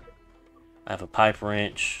hammer, I have a pipe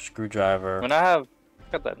wrench, screwdriver. When I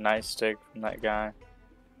got that nightstick from that guy.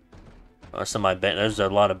 There's a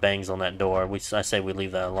lot of bangs on that door. I say we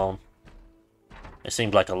leave that alone. It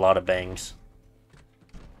seems like a lot of bangs.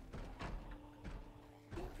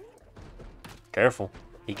 Careful.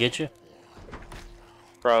 He get you?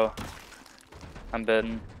 Bro. I'm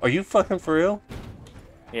bitten. Are you fucking for real?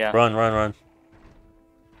 Yeah. Run, run, run.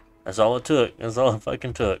 That's all it took. That's all it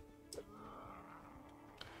fucking took.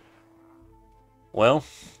 Well,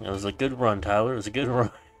 it was a good run, Tyler. It was a good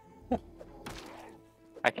run.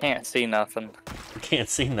 I can't see nothing. You can't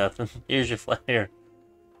see nothing. Here's your flare.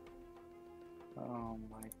 Oh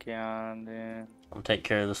my god, dude. I'm gonna take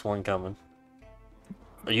care of this one coming.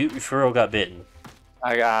 You for real got bitten?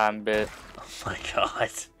 I'm bit. Oh my god.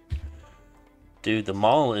 Dude, the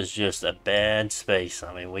mall is just a bad space.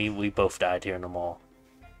 I mean, we both died here in the mall.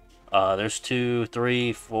 There's 2,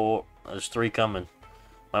 3, 4. There's 3 coming.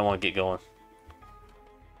 Might want to get going.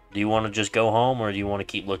 Do you want to just go home, or do you want to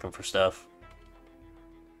keep looking for stuff?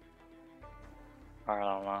 I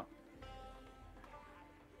don't know.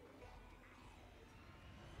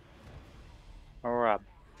 Alright.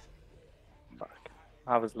 Fuck.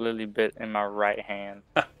 I was literally bit in my right hand.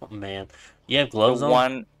 Oh man. You have gloves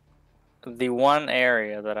on? The one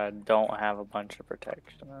area that I don't have a bunch of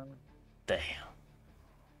protection in. Damn.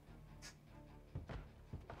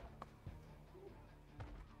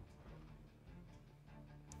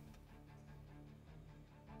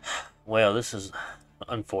 Well, this is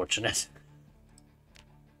unfortunate.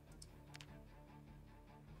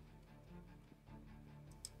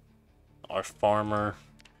 Our farmer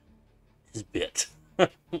is bit.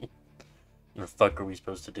 What the fuck are we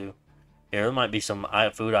supposed to do? Here, there might be some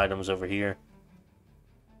food items over here.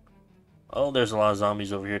 Oh, there's a lot of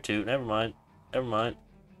zombies over here too. Never mind. Never mind.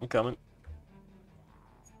 I'm coming.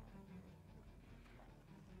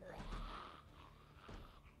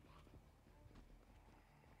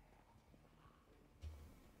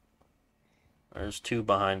 There's 2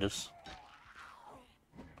 behind us.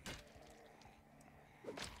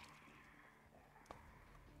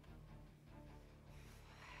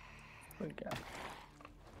 Okay.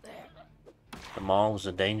 The mall is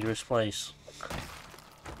a dangerous place.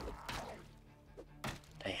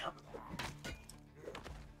 Damn.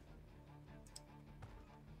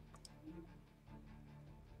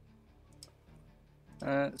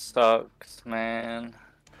 It sucks, man.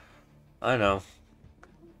 I know.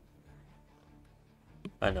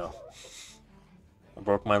 I know. I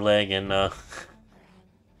broke my leg and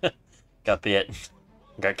got bit.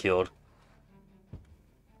 Got killed.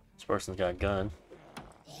 This person's got a gun.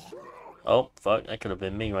 Oh, fuck. That could have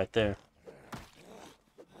been me right there.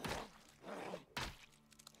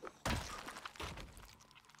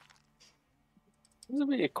 This would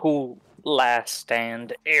be a cool last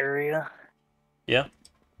stand area. Yeah.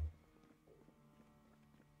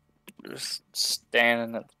 Just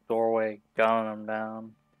standing at the doorway, gunning them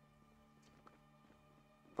down.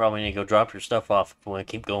 Probably need to go drop your stuff off if we want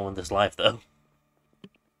to keep going with this life, though.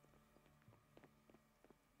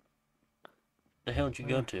 The hell did you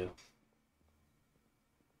go to?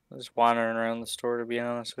 Just wandering around the store, to be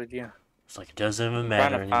honest with you. It's like it doesn't even I'm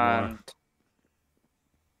matter trying to anymore. find...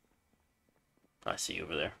 I see you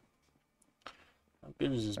over there. How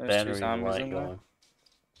good is this There's battery 2 zombies light in there. going?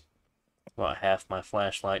 About half my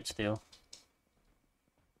flashlight still.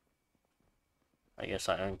 I guess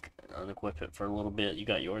I unequip it for a little bit. You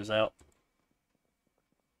got yours out.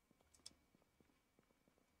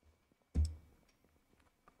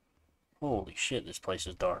 Holy shit, this place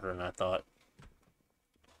is darker than I thought.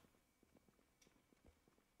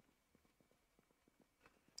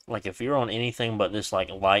 Like, if you're on anything but this, like,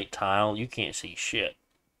 light tile, you can't see shit.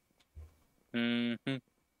 Mm-hmm.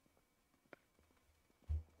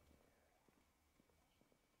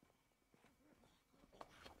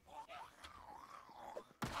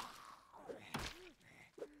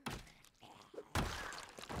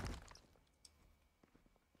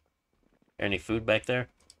 Any food back there?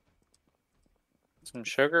 Some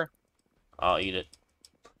sugar? I'll eat it.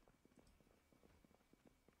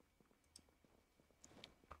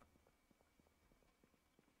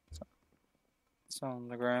 It's on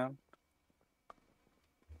the ground.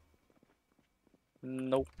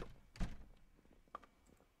 Nope.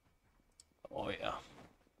 Oh, yeah.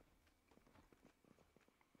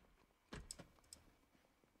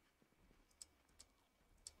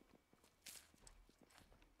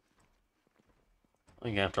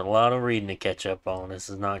 We got a lot of reading to catch up on. This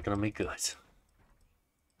is not going to be good.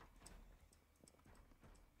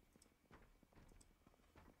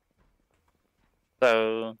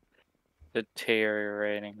 So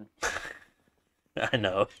deteriorating. I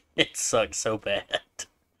know. It sucks so bad.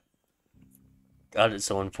 God, it's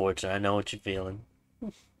so unfortunate. I know what you're feeling.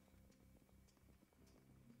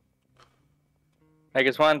 Like,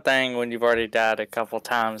 it's one thing when you've already died a couple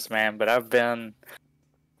times, man, but I've been...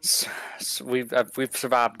 We've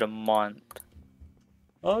survived a month.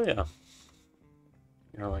 Oh, yeah.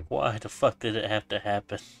 You're like, why the fuck did it have to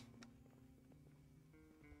happen?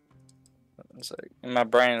 It's like, in my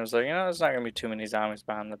brain, it was like, there's not gonna be too many zombies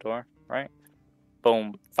behind the door, right?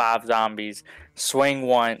 Boom, 5 zombies. Swing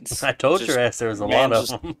once. I told your ass there was a lot of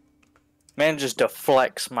them. Man just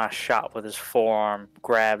deflects my shot with his forearm,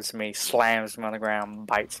 grabs me, slams me on the ground,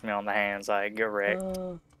 bites me on the hands. Like, get wrecked.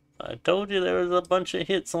 I told you there was a bunch of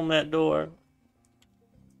hits on that door.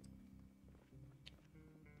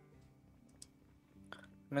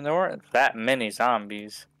 I mean, there weren't that many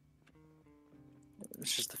zombies.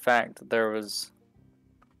 It's just the fact that there was,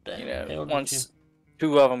 once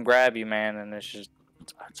 2 of them grab you, man, and it's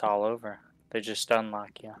all over. They just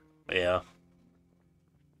unlock you. Yeah.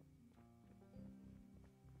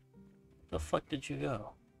 The fuck did you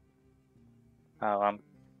go? Oh, I'm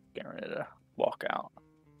getting ready to walk out.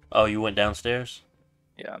 Oh, you went downstairs?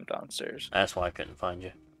 Yeah, I'm downstairs. That's why I couldn't find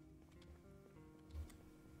you.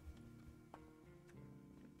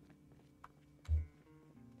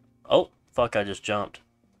 Oh, fuck, I just jumped.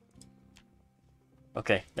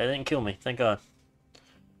 Okay, that didn't kill me, thank God.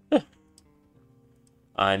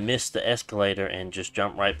 I missed the escalator and just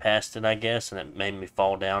jumped right past it, I guess, and it made me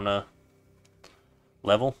fall down a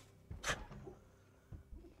level.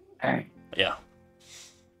 Hey. Yeah.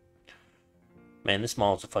 Man, this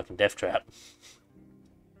mall is a fucking death trap.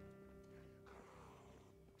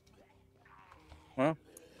 Well,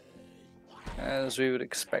 as we would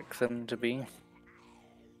expect them to be.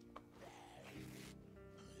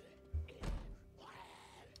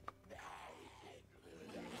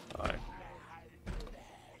 Alright.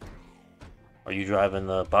 Are you driving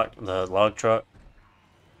the log truck?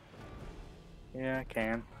 Yeah, I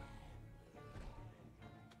can.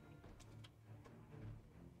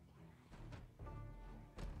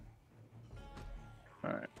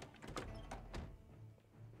 Alright.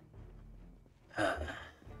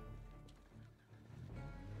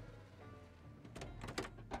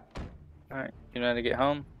 Alright, you know how to get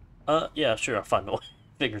home? Yeah, sure, I'll find a way.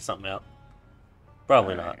 Figure something out.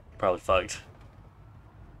 Probably not. Probably fucked.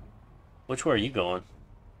 Which way are you going?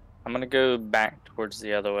 I'm gonna go back towards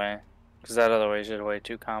the other way. Because that other way is just way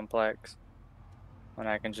too complex. When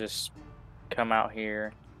I can just come out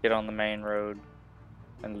here, get on the main road,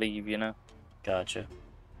 and leave, you know? Gotcha.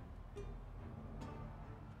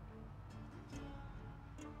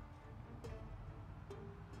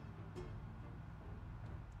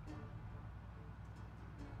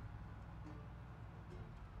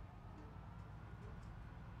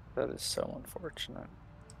 That is so unfortunate.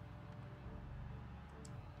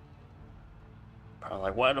 Probably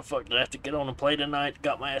like, why the fuck did I have to get on and play tonight?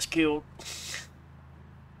 Got my ass killed.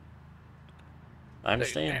 I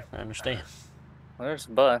understand. I understand. Well, there's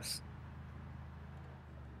a bus.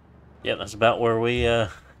 Yeah, that's about where we,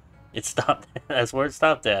 it stopped. That's where it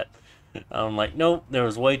stopped at. I'm like, nope, there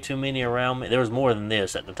was way too many around me. There was more than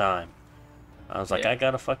this at the time. I was like, I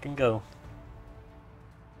gotta fucking go.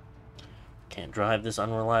 Can't drive this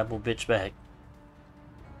unreliable bitch back.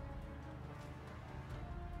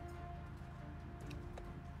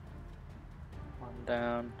 One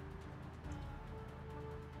down.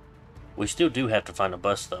 We still do have to find a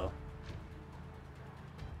bus, though.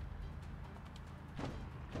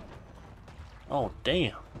 Oh,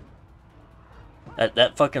 damn.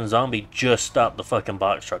 That fucking zombie just stopped the fucking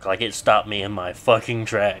box truck. Like, it stopped me in my fucking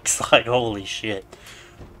tracks. Like, holy shit.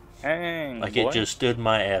 Dang, like, boy. it just stood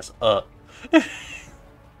my ass up.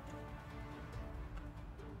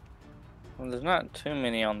 Well, there's not too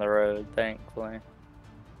many on the road, thankfully.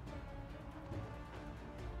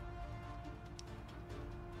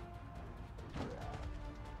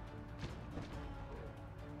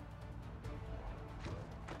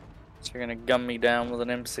 So you're gonna gun me down with an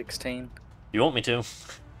M16? You want me to?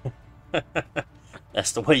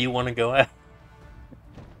 That's the way you want to go out.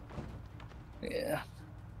 Yeah.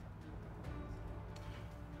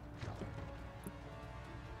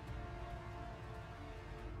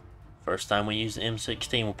 First time we use the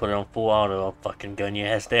M16, we'll put it on full auto. I'll fucking gun your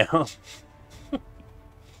ass down.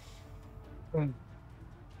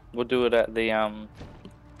 We'll do it at the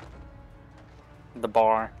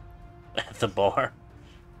bar. At the bar.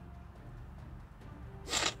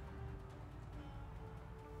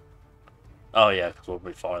 Oh yeah, because we'll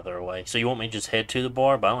be farther away. So you want me to just head to the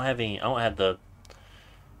bar? But I don't have any. I don't have the.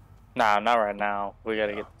 Nah, not right now. We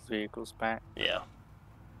gotta get these vehicles back. Yeah.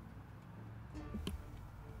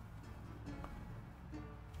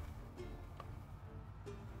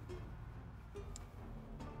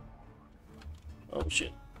 Oh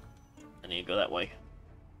shit. I need to go that way.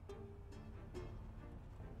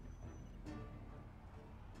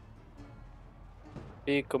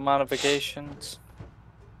 Vehicle modifications,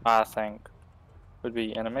 I think, would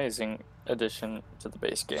be an amazing addition to the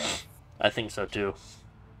base game. I think so too.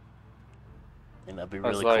 I think that'd be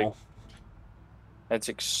really like, cool. It's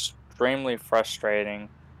extremely frustrating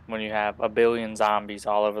when you have a billion zombies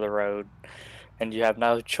all over the road and you have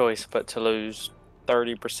no choice but to lose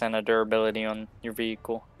 30% of durability on your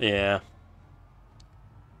vehicle. Yeah.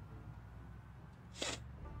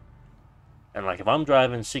 And like if I'm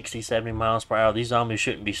driving 60, 70 miles per hour, these zombies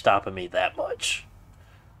shouldn't be stopping me that much.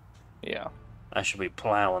 Yeah. I should be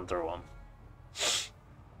plowing through them.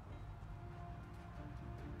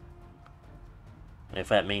 If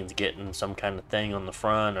that means getting some kind of thing on the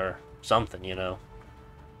front or something, you know.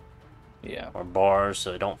 Yeah. Or bars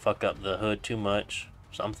so they don't fuck up the hood too much.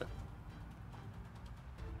 Something.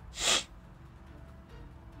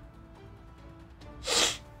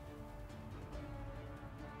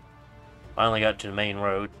 Finally got to the main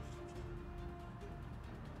road.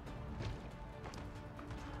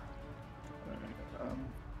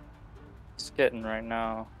 It's getting right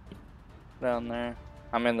now down there.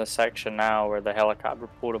 I'm in the section now where the helicopter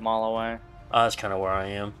pulled them all away. Oh, that's kind of where I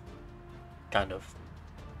am. Kind of.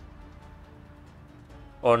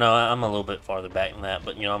 Or no, I'm a little bit farther back than that,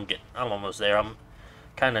 but you know, I'm almost there. I'm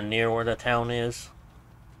kind of near where the town is.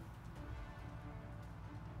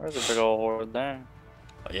 There's a big old horde there.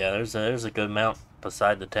 But yeah, there's a good amount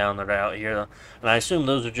beside the town that are out here, and I assume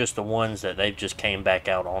those are just the ones that they've just came back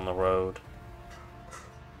out on the road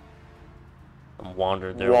and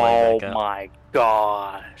wandered their way back out. Oh my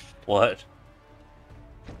gosh! What?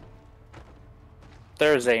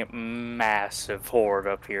 There's a massive horde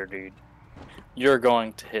up here, dude. You're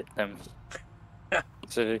going to hit them.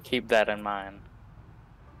 So keep that in mind.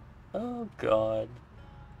 Oh god.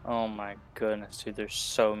 Oh my goodness, dude. There's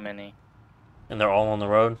so many. And they're all on the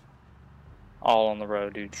road? All on the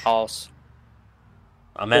road, dude.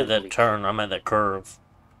 I'm at that turn. I'm at that curve.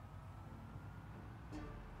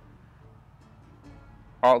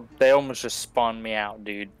 Oh, they almost just spun me out,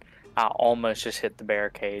 dude. I almost just hit the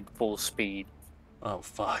barricade full speed. Oh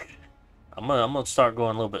fuck. I'm gonna start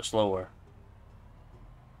going a little bit slower.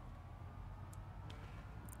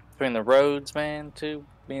 Between the roads, man, too,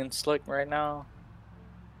 being slick right now.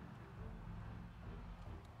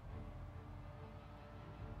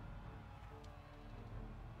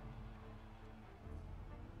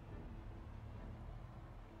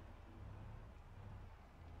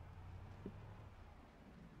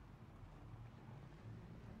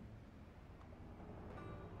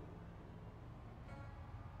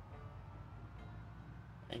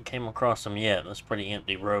 Ain't came across them yet. That's a pretty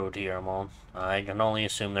empty road here I'm on. I can only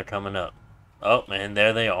assume they're coming up. Oh, man,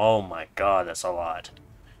 there they are. Oh my god, that's a lot.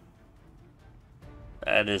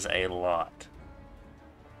 That is a lot.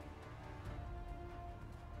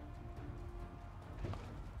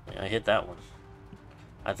 Yeah, I hit that one.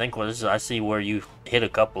 I think what this is, I see where you hit a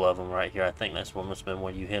couple of them right here. I think that's what must have been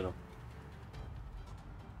where you hit them.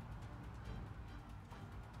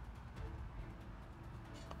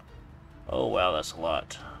 Oh wow, that's a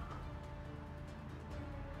lot.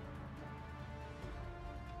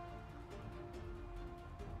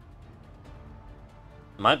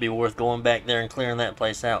 Might be worth going back there and clearing that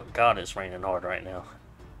place out. God, it's raining hard right now.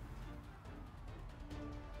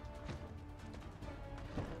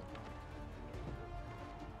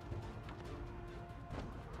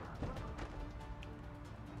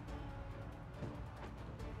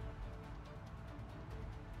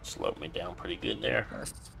 Slowed me down pretty good there.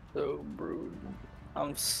 That's so brutal.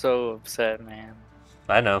 I'm so upset, man.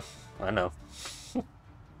 I know. I know.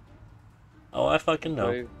 Oh, I fucking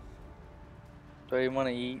know. Do you want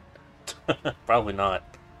to eat? Probably not.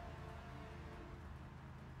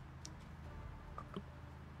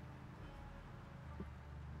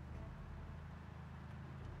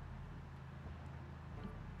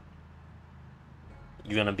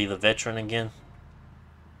 You gonna be the veteran again?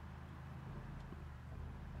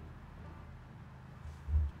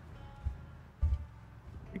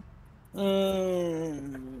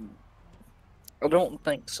 I don't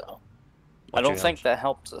think so. I don't think that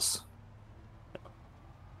helps us.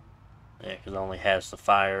 Yeah, because it only has the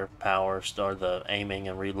fire power, or the aiming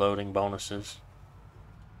and reloading bonuses.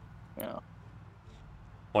 Yeah.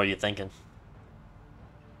 What are you thinking?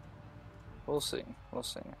 We'll see. We'll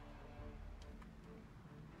see.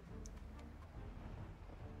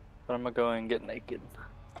 But I'm gonna go and get naked.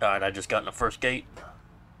 Alright, I just got in the first gate.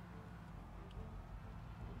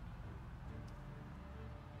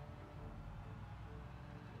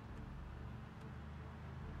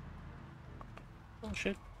 Oh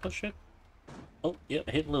shit, oh shit. Oh, yeah,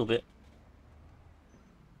 hit a little bit.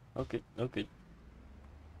 Okay, okay.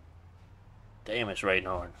 Damn, it's raining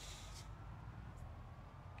hard.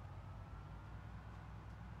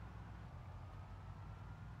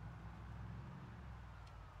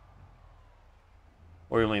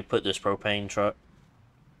 Where do we put this propane truck?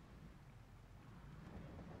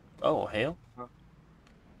 Oh, hell.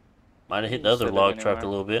 Might have hit the other log truck a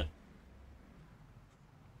little bit.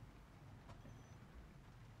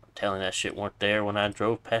 I'm telling that shit weren't there when I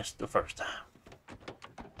drove past the first time.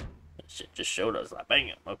 That shit just showed us like,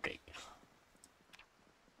 bam, okay.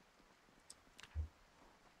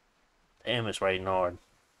 Damn, it's raining hard.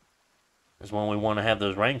 This is when we want to have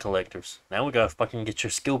those rain collectors. Now we gotta fucking get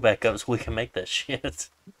your skill back up so we can make that shit.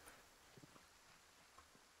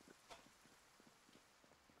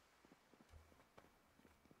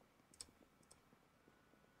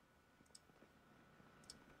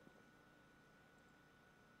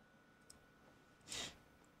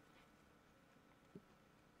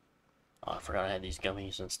 Oh, I forgot I had these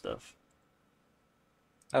gummies and stuff.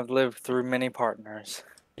 I've lived through many partners.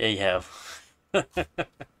 Yeah, you have.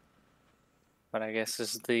 But I guess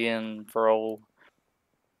this is the end for old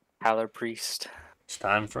Howler Priest. It's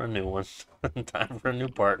time for a new one. Time for a new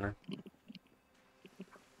partner.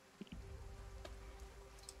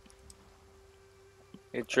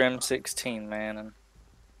 It's M16, man, and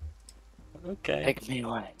okay. take me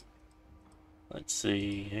away. Let's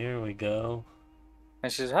see. Here we go.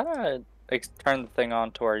 And she's how do I turn the thing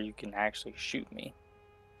on to where you can actually shoot me?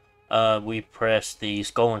 We press the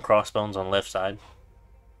skull and crossbones on the left side.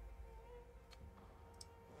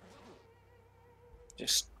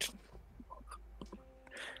 Just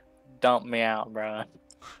dump me out, bro.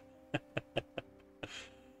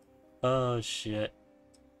 Oh shit.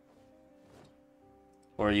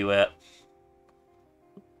 Where are you at?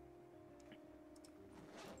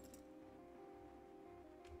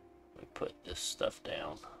 Let me put this stuff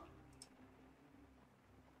down.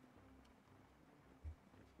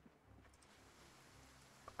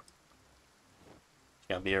 It's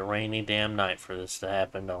gonna be a rainy damn night for this to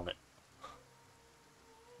happen, don't it?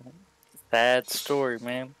 Sad story,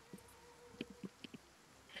 man.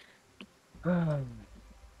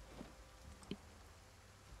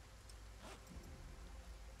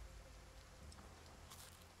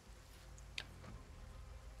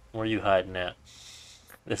 Where are you hiding at?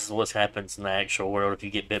 This is what happens in the actual world if you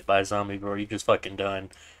get bit by a zombie, bro. You just fucking done.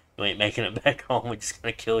 You ain't making it back home. We're just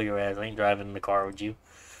gonna kill your ass. I ain't driving in the car with you.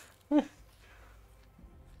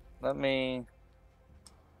 Let me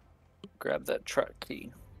grab that truck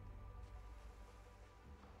key.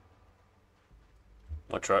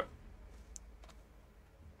 What truck?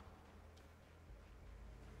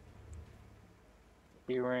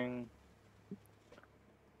 Keyring.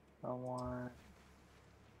 I want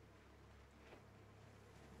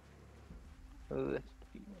this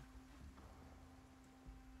key.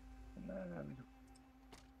 And then I'm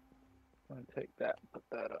gonna take that, put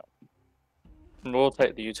that up. And we'll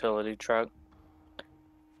take the utility truck.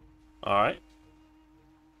 Alright.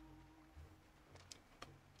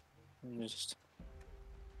 And just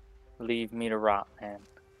leave me to rot, man.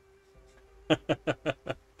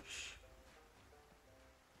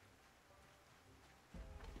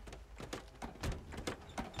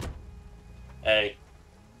 Hey,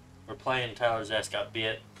 we're playing Tyler's ass got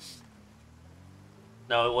bit.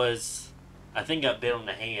 No, it was... I think got bit on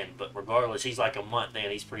the hand, but regardless, he's like a month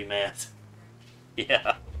in. He's pretty mad.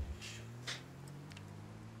 Yeah.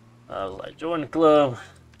 I was like, join the club.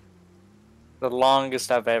 The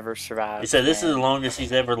longest I've ever survived. He said this is the longest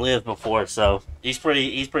he's ever lived before, so he's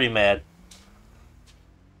pretty mad.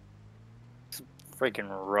 It's freaking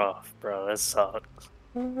rough, bro. That sucks.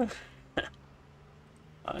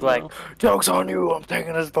 I Like, joke's on you, I'm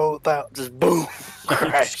taking us both out. Just boom.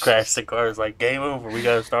 Crash. Just crash the car. It's like, game over. We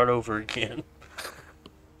gotta start over again.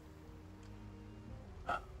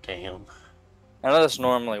 Damn. I know that's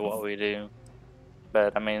normally what we do.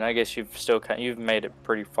 But, I mean, I guess you've made it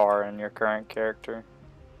pretty far in your current character.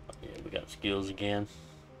 Yeah, we got skills again.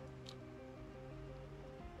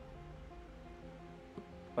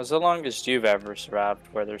 What's the longest you've ever survived,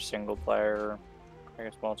 whether single player or, I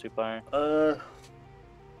guess, multiplayer?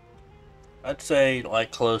 I'd say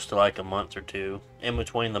like close to like a month or two. In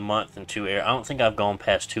between the month and 2 air. I don't think I've gone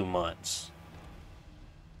past 2 months.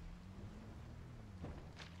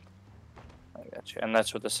 I got you. And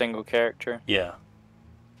that's with a single character? Yeah.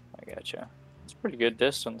 I got you. It's a pretty good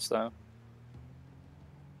distance, though.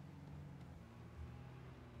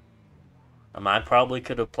 I probably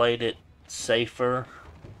could have played it safer.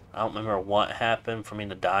 I don't remember what happened for me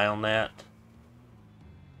to die on that.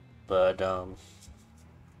 But,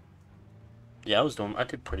 yeah, I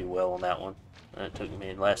did pretty well on that one. And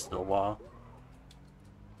it lasted a while.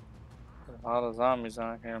 A lot of zombies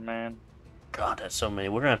out here, man. God, that's so many.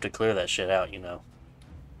 We're gonna have to clear that shit out, you know.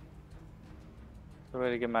 The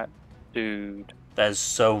way to get my... Dude. That is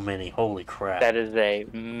so many. Holy crap. That is a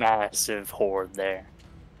massive horde there.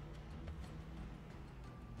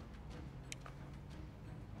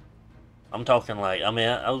 I'm talking like, I mean,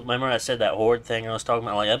 I remember I said that horde thing I was talking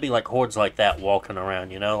about. Like, that'd be like hordes like that walking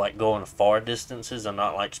around, you know? Like going far distances and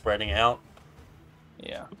not like spreading out.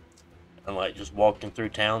 Yeah. And like just walking through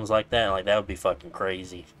towns like that. Like, that would be fucking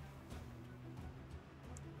crazy.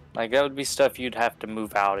 Like, that would be stuff you'd have to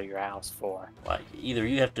move out of your house for. Like, either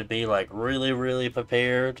you have to be like really, really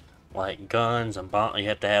prepared, like guns and you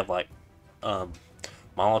have to have like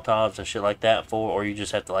Molotovs and shit like that for, or you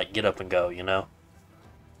just have to like get up and go, you know?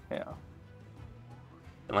 Yeah.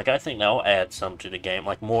 And like, I think that'll add some to the game,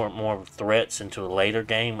 like more threats into a later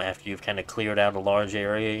game after you've kind of cleared out a large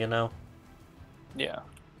area, you know? Yeah.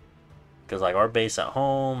 Because like our base at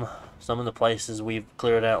home, some of the places we've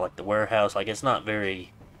cleared out, like the warehouse, like it's not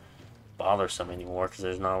very bothersome anymore because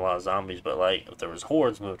there's not a lot of zombies. But like if there was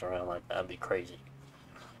hordes moved around, like that'd be crazy.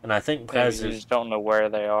 And I think because you just don't know where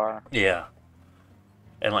they are. Yeah.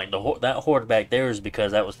 And like that horde back there is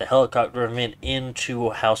because that was the helicopter event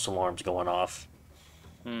into house alarms going off.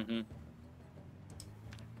 Mm-hmm.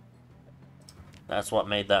 That's what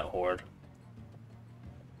made that horde.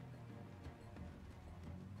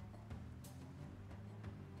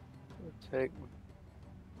 Take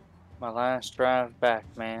my last drive back,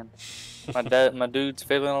 man. My dude's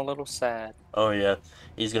feeling a little sad. Oh yeah,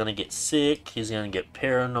 he's gonna get sick. He's gonna get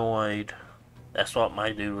paranoid. That's what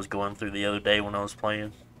my dude was going through the other day when I was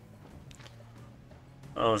playing.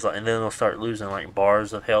 I was like, and then he'll start losing like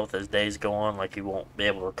bars of health as days go on. Like he won't be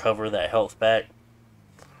able to recover that health back.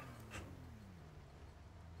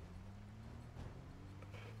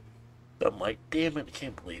 I'm like, damn it, I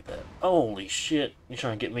can't believe that. Holy shit, you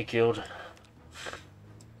trying to get me killed?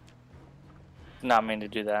 Not mean to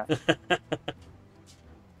do that.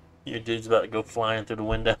 Your dude's about to go flying through the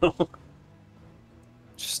window.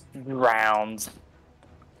 Just rounds.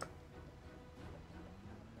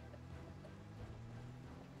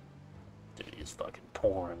 Dude, it's fucking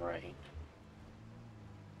pouring rain.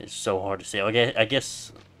 It's so hard to see. I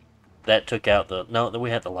guess That took out the... No, we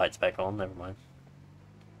had the lights back on. Never mind.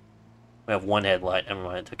 We have one headlight. Never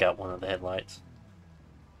mind. It took out one of the headlights.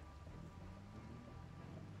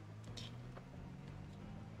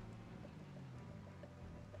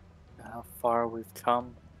 How far we've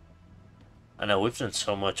come. I know, we've done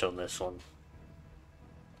so much on this one.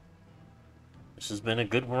 This has been a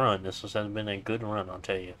good run. This has been a good run, I'll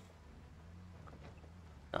tell you.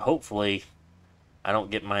 Now, hopefully, I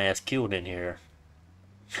don't get my ass killed in here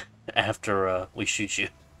after we shoot you.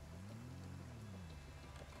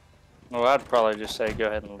 Well, I'd probably just say go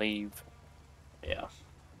ahead and leave. Yeah.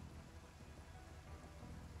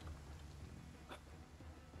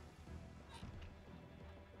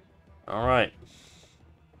 Alright.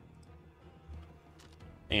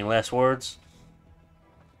 Any last words?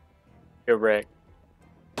 You're wrecked.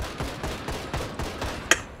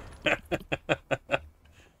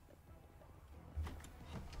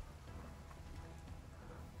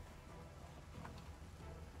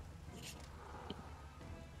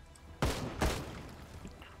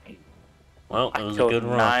 Well, it was a good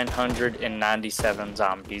run. 997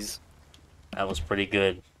 zombies. That was pretty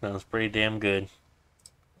good. That was pretty damn good.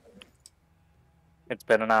 It's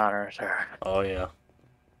been an honor, sir. Oh, yeah.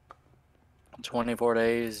 24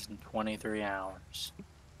 days and 23 hours.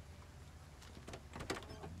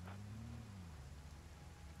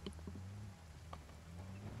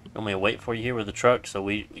 Want me to wait for you here with the truck so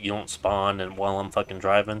you don't spawn and while I'm fucking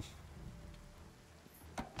driving?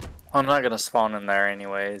 I'm not gonna spawn in there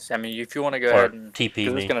anyways. I mean, if you want to go ahead and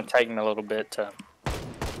TP me. it's gonna take me a little bit to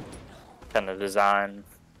kind of design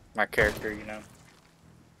my character, you know.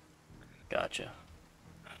 Gotcha.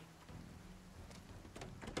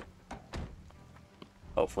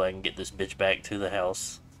 Hopefully I can get this bitch back to the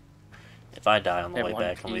house. If I die on the way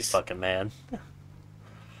back, I'm gonna be fucking mad.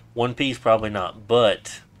 One piece, probably not,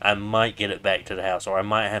 but I might get it back to the house, or I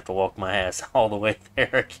might have to walk my ass all the way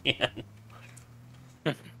there again.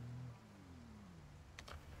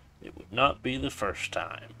 It would not be the first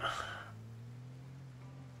time.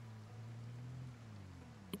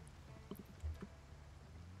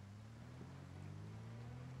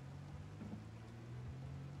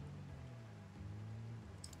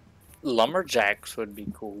 Lumberjacks would be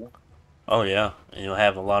cool. Oh yeah, and you'll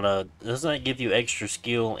have a lot of... Doesn't that give you extra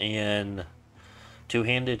skill in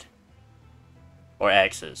two-handed? Or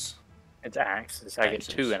axes? It's axes. I get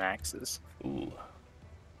 2 in axes. Ooh.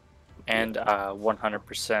 And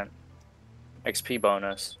 100% XP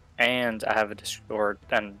bonus. And I have a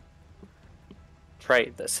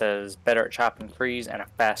trait that says better at chopping trees and a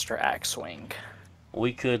faster axe swing.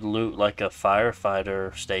 We could loot like a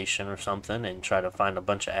firefighter station or something and try to find a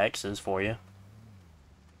bunch of axes for you.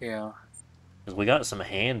 Yeah. Because we got some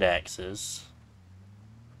hand axes.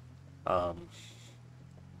 I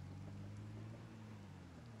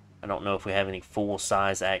don't know if we have any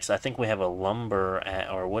full-size axe. I think we have a lumber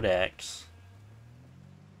or wood axe.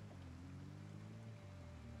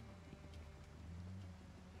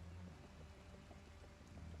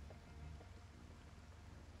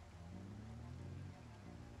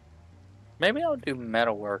 Maybe I'll do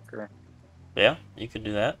metalworker. Yeah, you could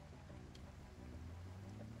do that.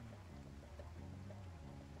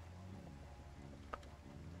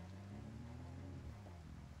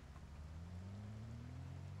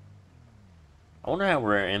 I wonder how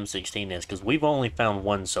rare M16 is, because we've only found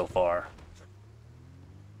one so far.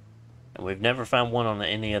 And we've never found one on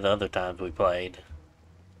any of the other times we played.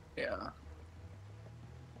 Yeah.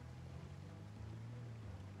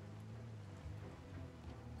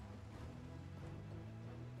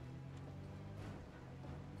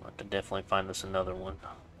 We'll have to definitely find us another one.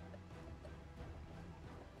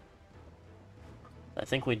 I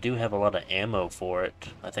think we do have a lot of ammo for it.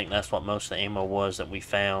 I think that's what most of the ammo was that we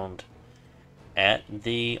found at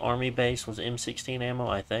the army base was M16 ammo,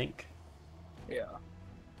 I think. Yeah.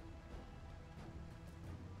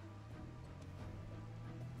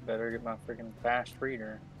 Better get my freaking fast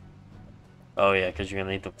reader. Oh yeah, because you're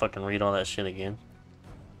gonna need to fucking read all that shit again.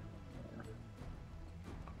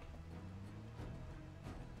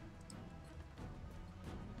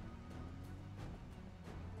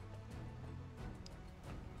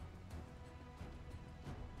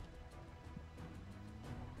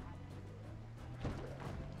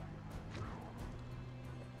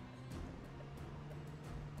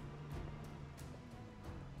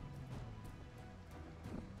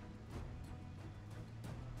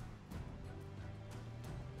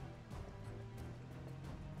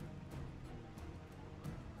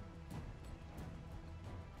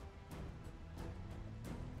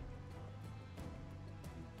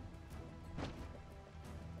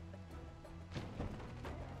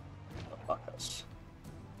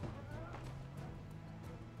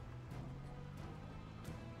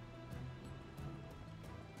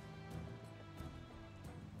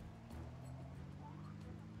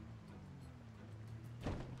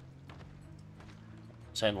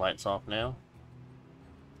 its headlights off now.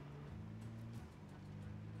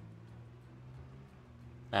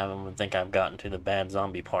 I don't even think I've gotten to the bad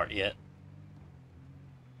zombie part yet.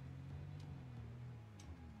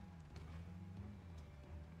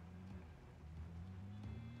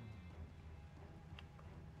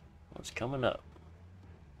 What's coming up?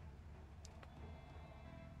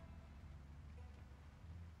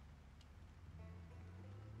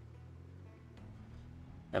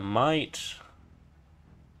 I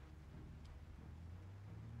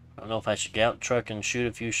don't know if I should get out the truck and shoot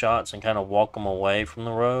a few shots and kind of walk them away from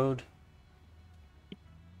the road.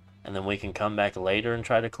 And then we can come back later and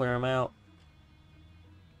try to clear them out.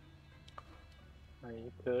 Or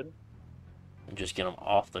you could. And just get them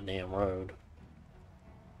off the damn road.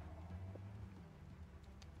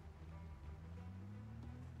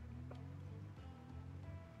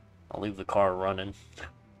 I'll leave the car running.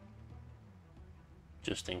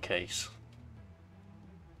 Just in case.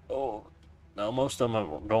 Oh, no, most of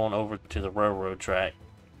them are going over to the railroad track.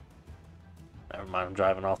 Never mind, I'm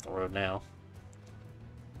driving off the road now.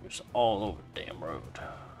 Just all over the damn road.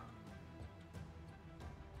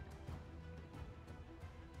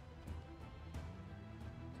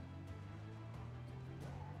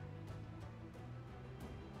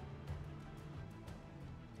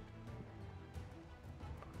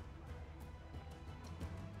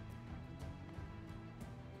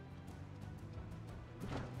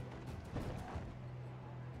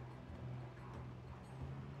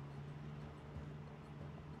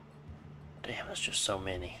 Damn, that's just so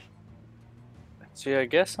many. So yeah, I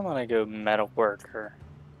guess I'm gonna go metal worker.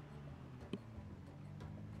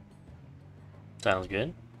 Sounds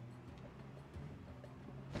good.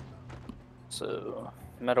 So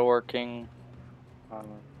metalworking.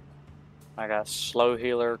 I got slow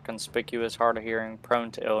healer, conspicuous, hard of hearing,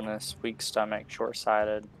 prone to illness, weak stomach,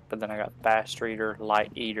 short-sighted. But then I got fast reader,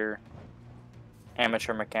 light eater,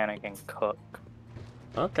 amateur mechanic, and cook.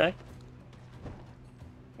 Okay.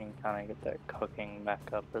 You can kind of get that cooking back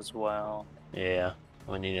up as well. Yeah,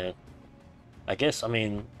 we need to... I guess, I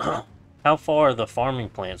mean, how far are the farming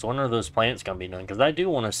plants? When are those plants going to be done? Because I do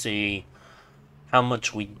want to see how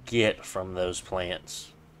much we get from those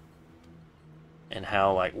plants. And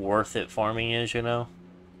how, like, worth it farming is, you know?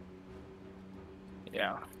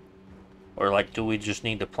 Yeah. Or, like, do we just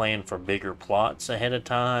need to plan for bigger plots ahead of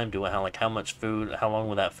time? Do how, like, how much food, how long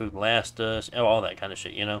will that food last us? Oh, all that kind of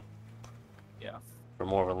shit, you know? Yeah. For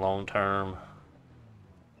more of a long term.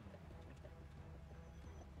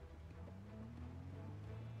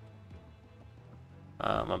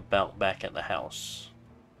 I'm about back at the house.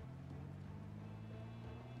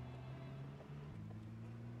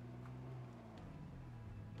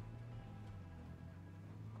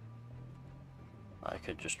 I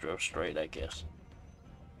could just drove straight, I guess.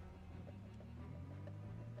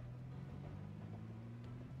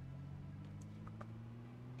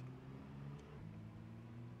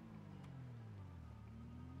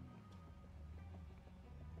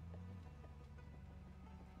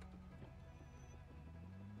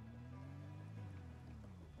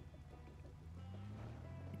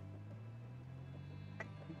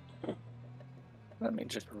 Let me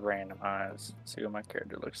just randomize, see what my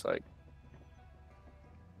character looks like.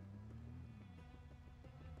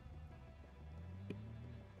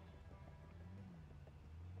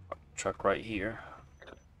 Truck right here.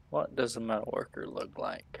 What does a metal worker look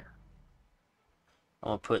like? I'm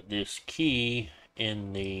gonna put this key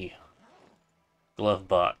in the glove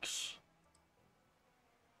box.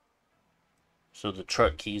 So the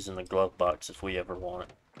truck key's in the glove box if we ever want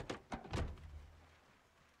it.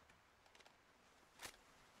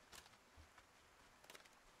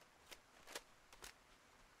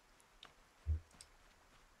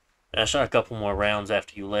 I shot a couple more rounds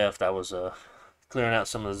after you left. I was clearing out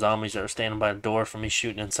some of the zombies that were standing by the door from me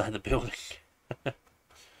shooting inside the building. I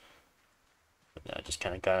just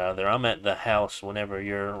kind of got out of there. I'm at the house. Whenever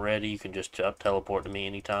you're ready, you can just teleport to me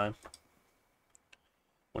anytime.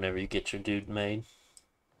 Whenever you get your dude made.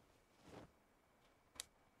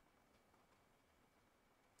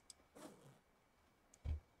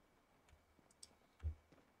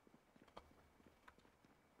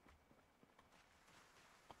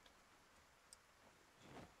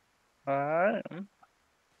 I am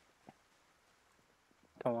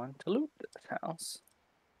going to loot this house.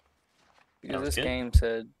 Because Sounds this good. game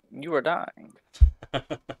said you are dying.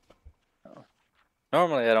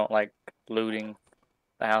 Normally I don't like looting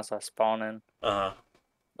the house I spawn in.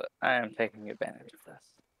 But I am taking advantage of this.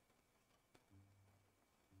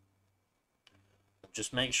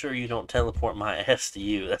 Just make sure you don't teleport my ass to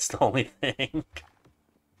you. That's the only thing.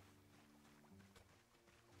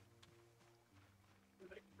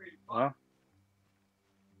 Well,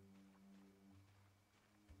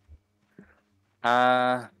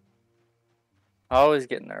 I always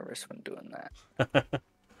get nervous when doing that.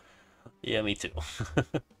 Yeah, me too.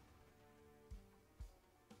 Let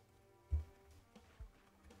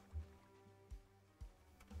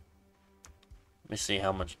me see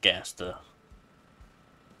how much gas the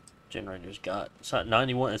generators got. It's not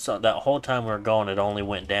 91. It's not, that whole time we were gone, it only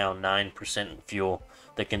went down 9% in fuel.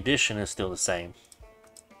 The condition is still the same.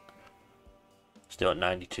 Still at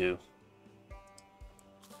 92.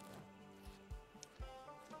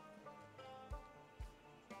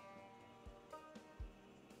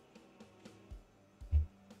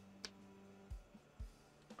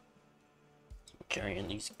 Carrying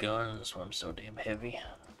these guns, that's why I'm so damn heavy.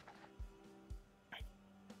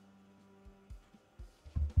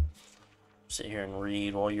 Sit here and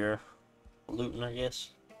read while you're looting, I guess.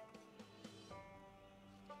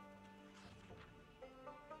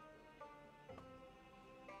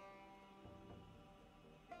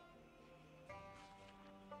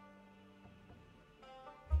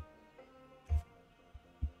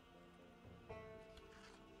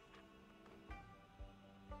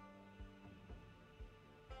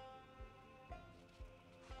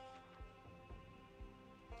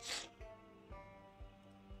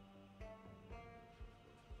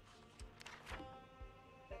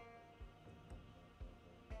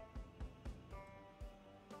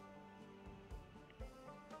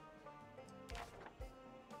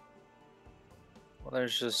 Well,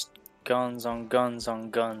 there's just guns on guns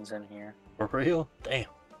on guns in here. For real? Damn.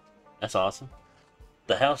 That's awesome.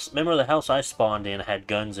 The house, remember the house I spawned in had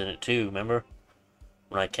guns in it too, remember?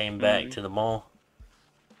 When I came back to the mall.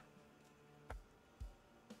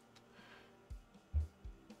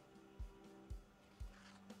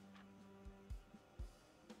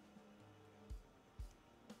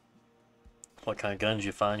 What kind of guns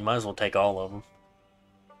you find? You might as well take all of them.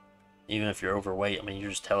 Even if you're overweight, I mean,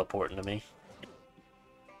 you're just teleporting to me.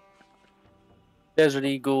 Desert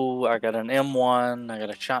Eagle, I got an M1, I got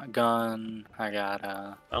a shotgun, I got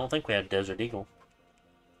I don't think we had Desert Eagle.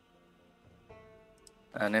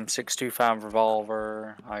 an M625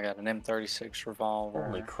 revolver, I got an M36 revolver.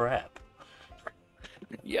 Holy crap.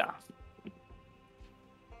 Yeah.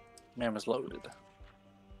 Man was loaded.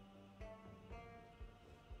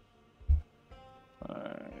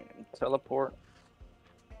 Teleport.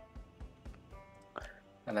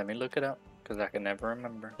 And let me look it up, because I can never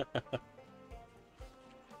remember.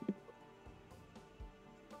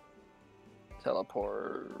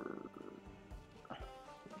 Teleport.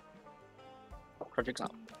 Project Zomboid.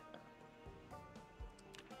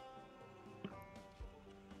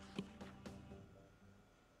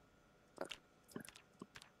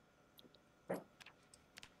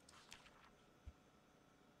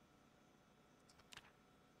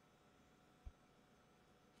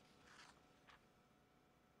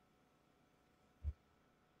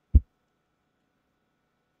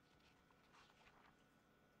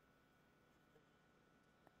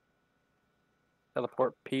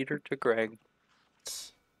 Teleport Peter to Greg.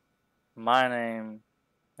 My name,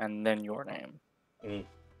 and then your name.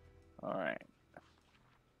 Alright.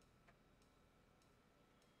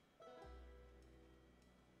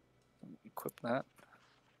 Equip that.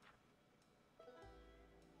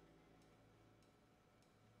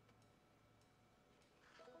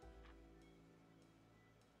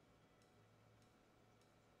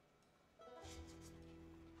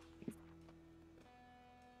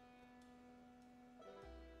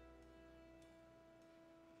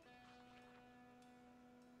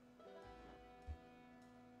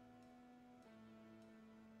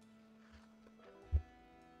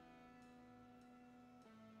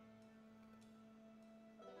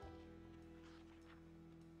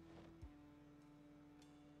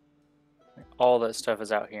 All that stuff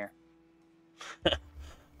is out here.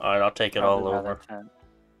 Alright, I'll take it all over.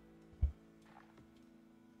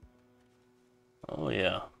 Oh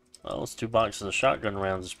yeah. Well, those 2 boxes of shotgun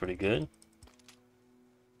rounds is pretty good.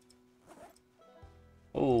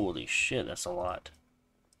 Holy shit, that's a lot.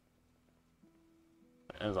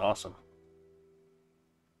 That is awesome.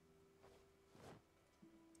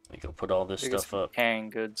 We go put all this stuff up.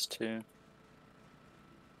 Canned goods too.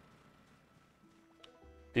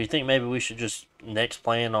 Do you think maybe we should just next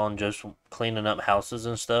plan on just cleaning up houses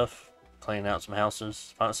and stuff? Cleaning out some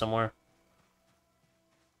houses, find somewhere?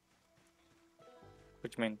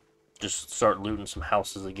 What do you mean? Just start looting some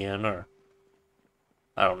houses again, or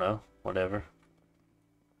I don't know, whatever.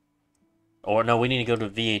 Or no, we need to go to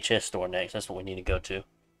the VHS store next. That's what we need to go to.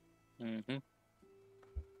 Mm-hmm.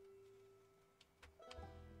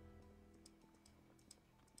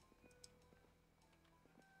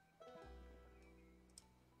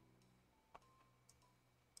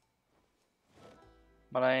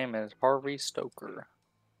 My name is Harvey Stoker.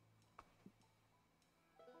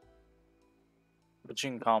 But you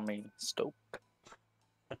can call me Stoke.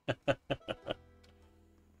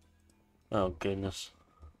 Oh, goodness.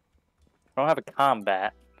 I don't have a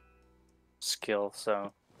combat skill,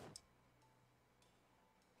 so...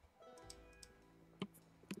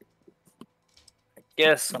 I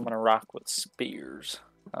guess I'm gonna rock with spears.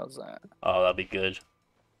 How's that? Oh, that'd be good.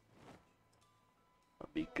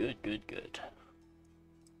 That'd be good, good, good.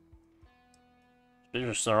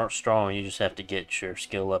 Spears aren't strong, you just have to get your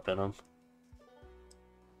skill up in them.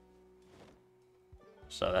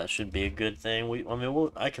 So that should be a good thing.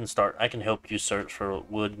 I can help you search for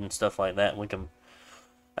wood and stuff like that. We can,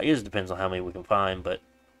 I guess it depends on how many we can find, but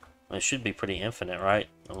it should be pretty infinite, right?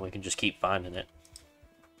 And we can just keep finding it.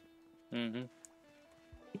 Mm-hmm.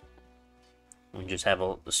 We just have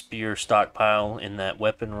a spear stockpile in that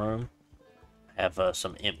weapon room. Have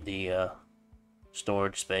some empty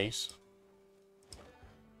storage space.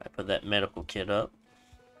 I put that medical kit up.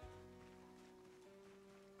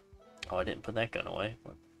 Oh, I didn't put that gun away.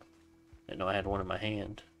 Didn't know I had one in my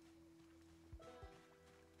hand.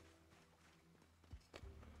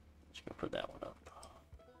 Just gonna put that one up.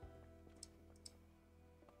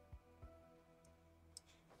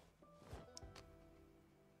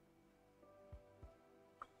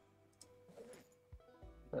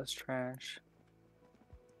 That's trash.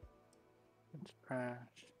 It's trash.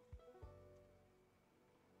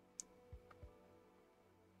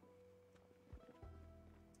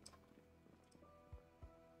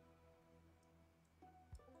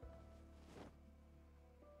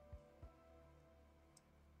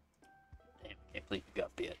 Damn, can't believe you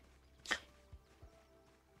got bit.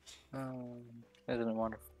 Isn't it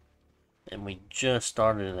wonderful? And we just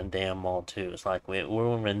started in the damn mall too. It's like we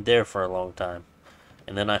were in there for a long time.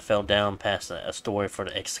 And then I fell down past a story for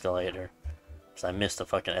the escalator. Because I missed the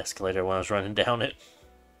fucking escalator when I was running down it.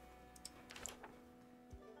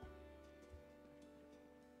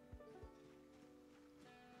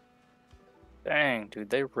 Dang, dude,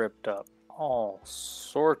 they ripped up all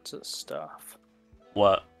sorts of stuff.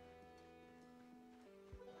 What?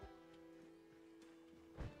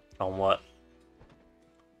 On what?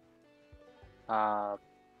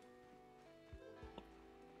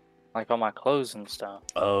 Like all my clothes and stuff.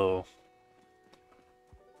 Oh.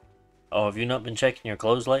 Oh, have you not been checking your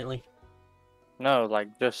clothes lately? No,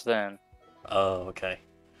 like just then. Oh, okay.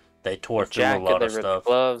 They tore through a Jacket, lot they of ripped stuff. the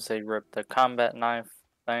gloves, they ripped the combat knife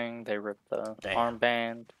thing, they ripped the Damn.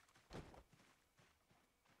 armband.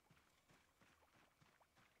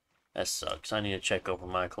 That sucks. I need to check over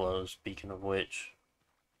my clothes, speaking of which.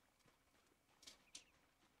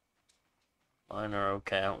 Mine are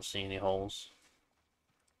okay, I don't see any holes.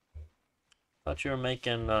 Thought you were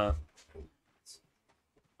making,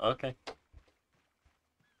 okay.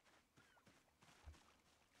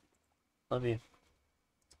 Love you.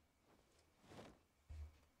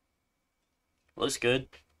 Looks good.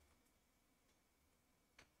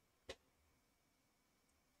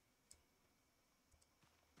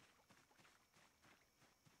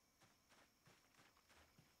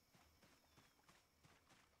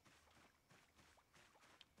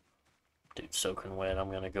 Dude, soaking wet. I'm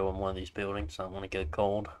gonna go in one of these buildings. I don't want to get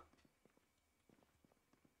cold.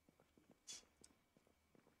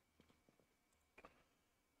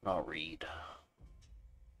 I'll read.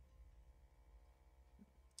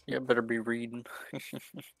 You better be reading.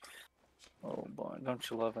 Oh boy, don't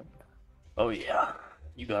you love it? Oh yeah.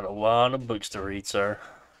 You got a lot of books to read, sir.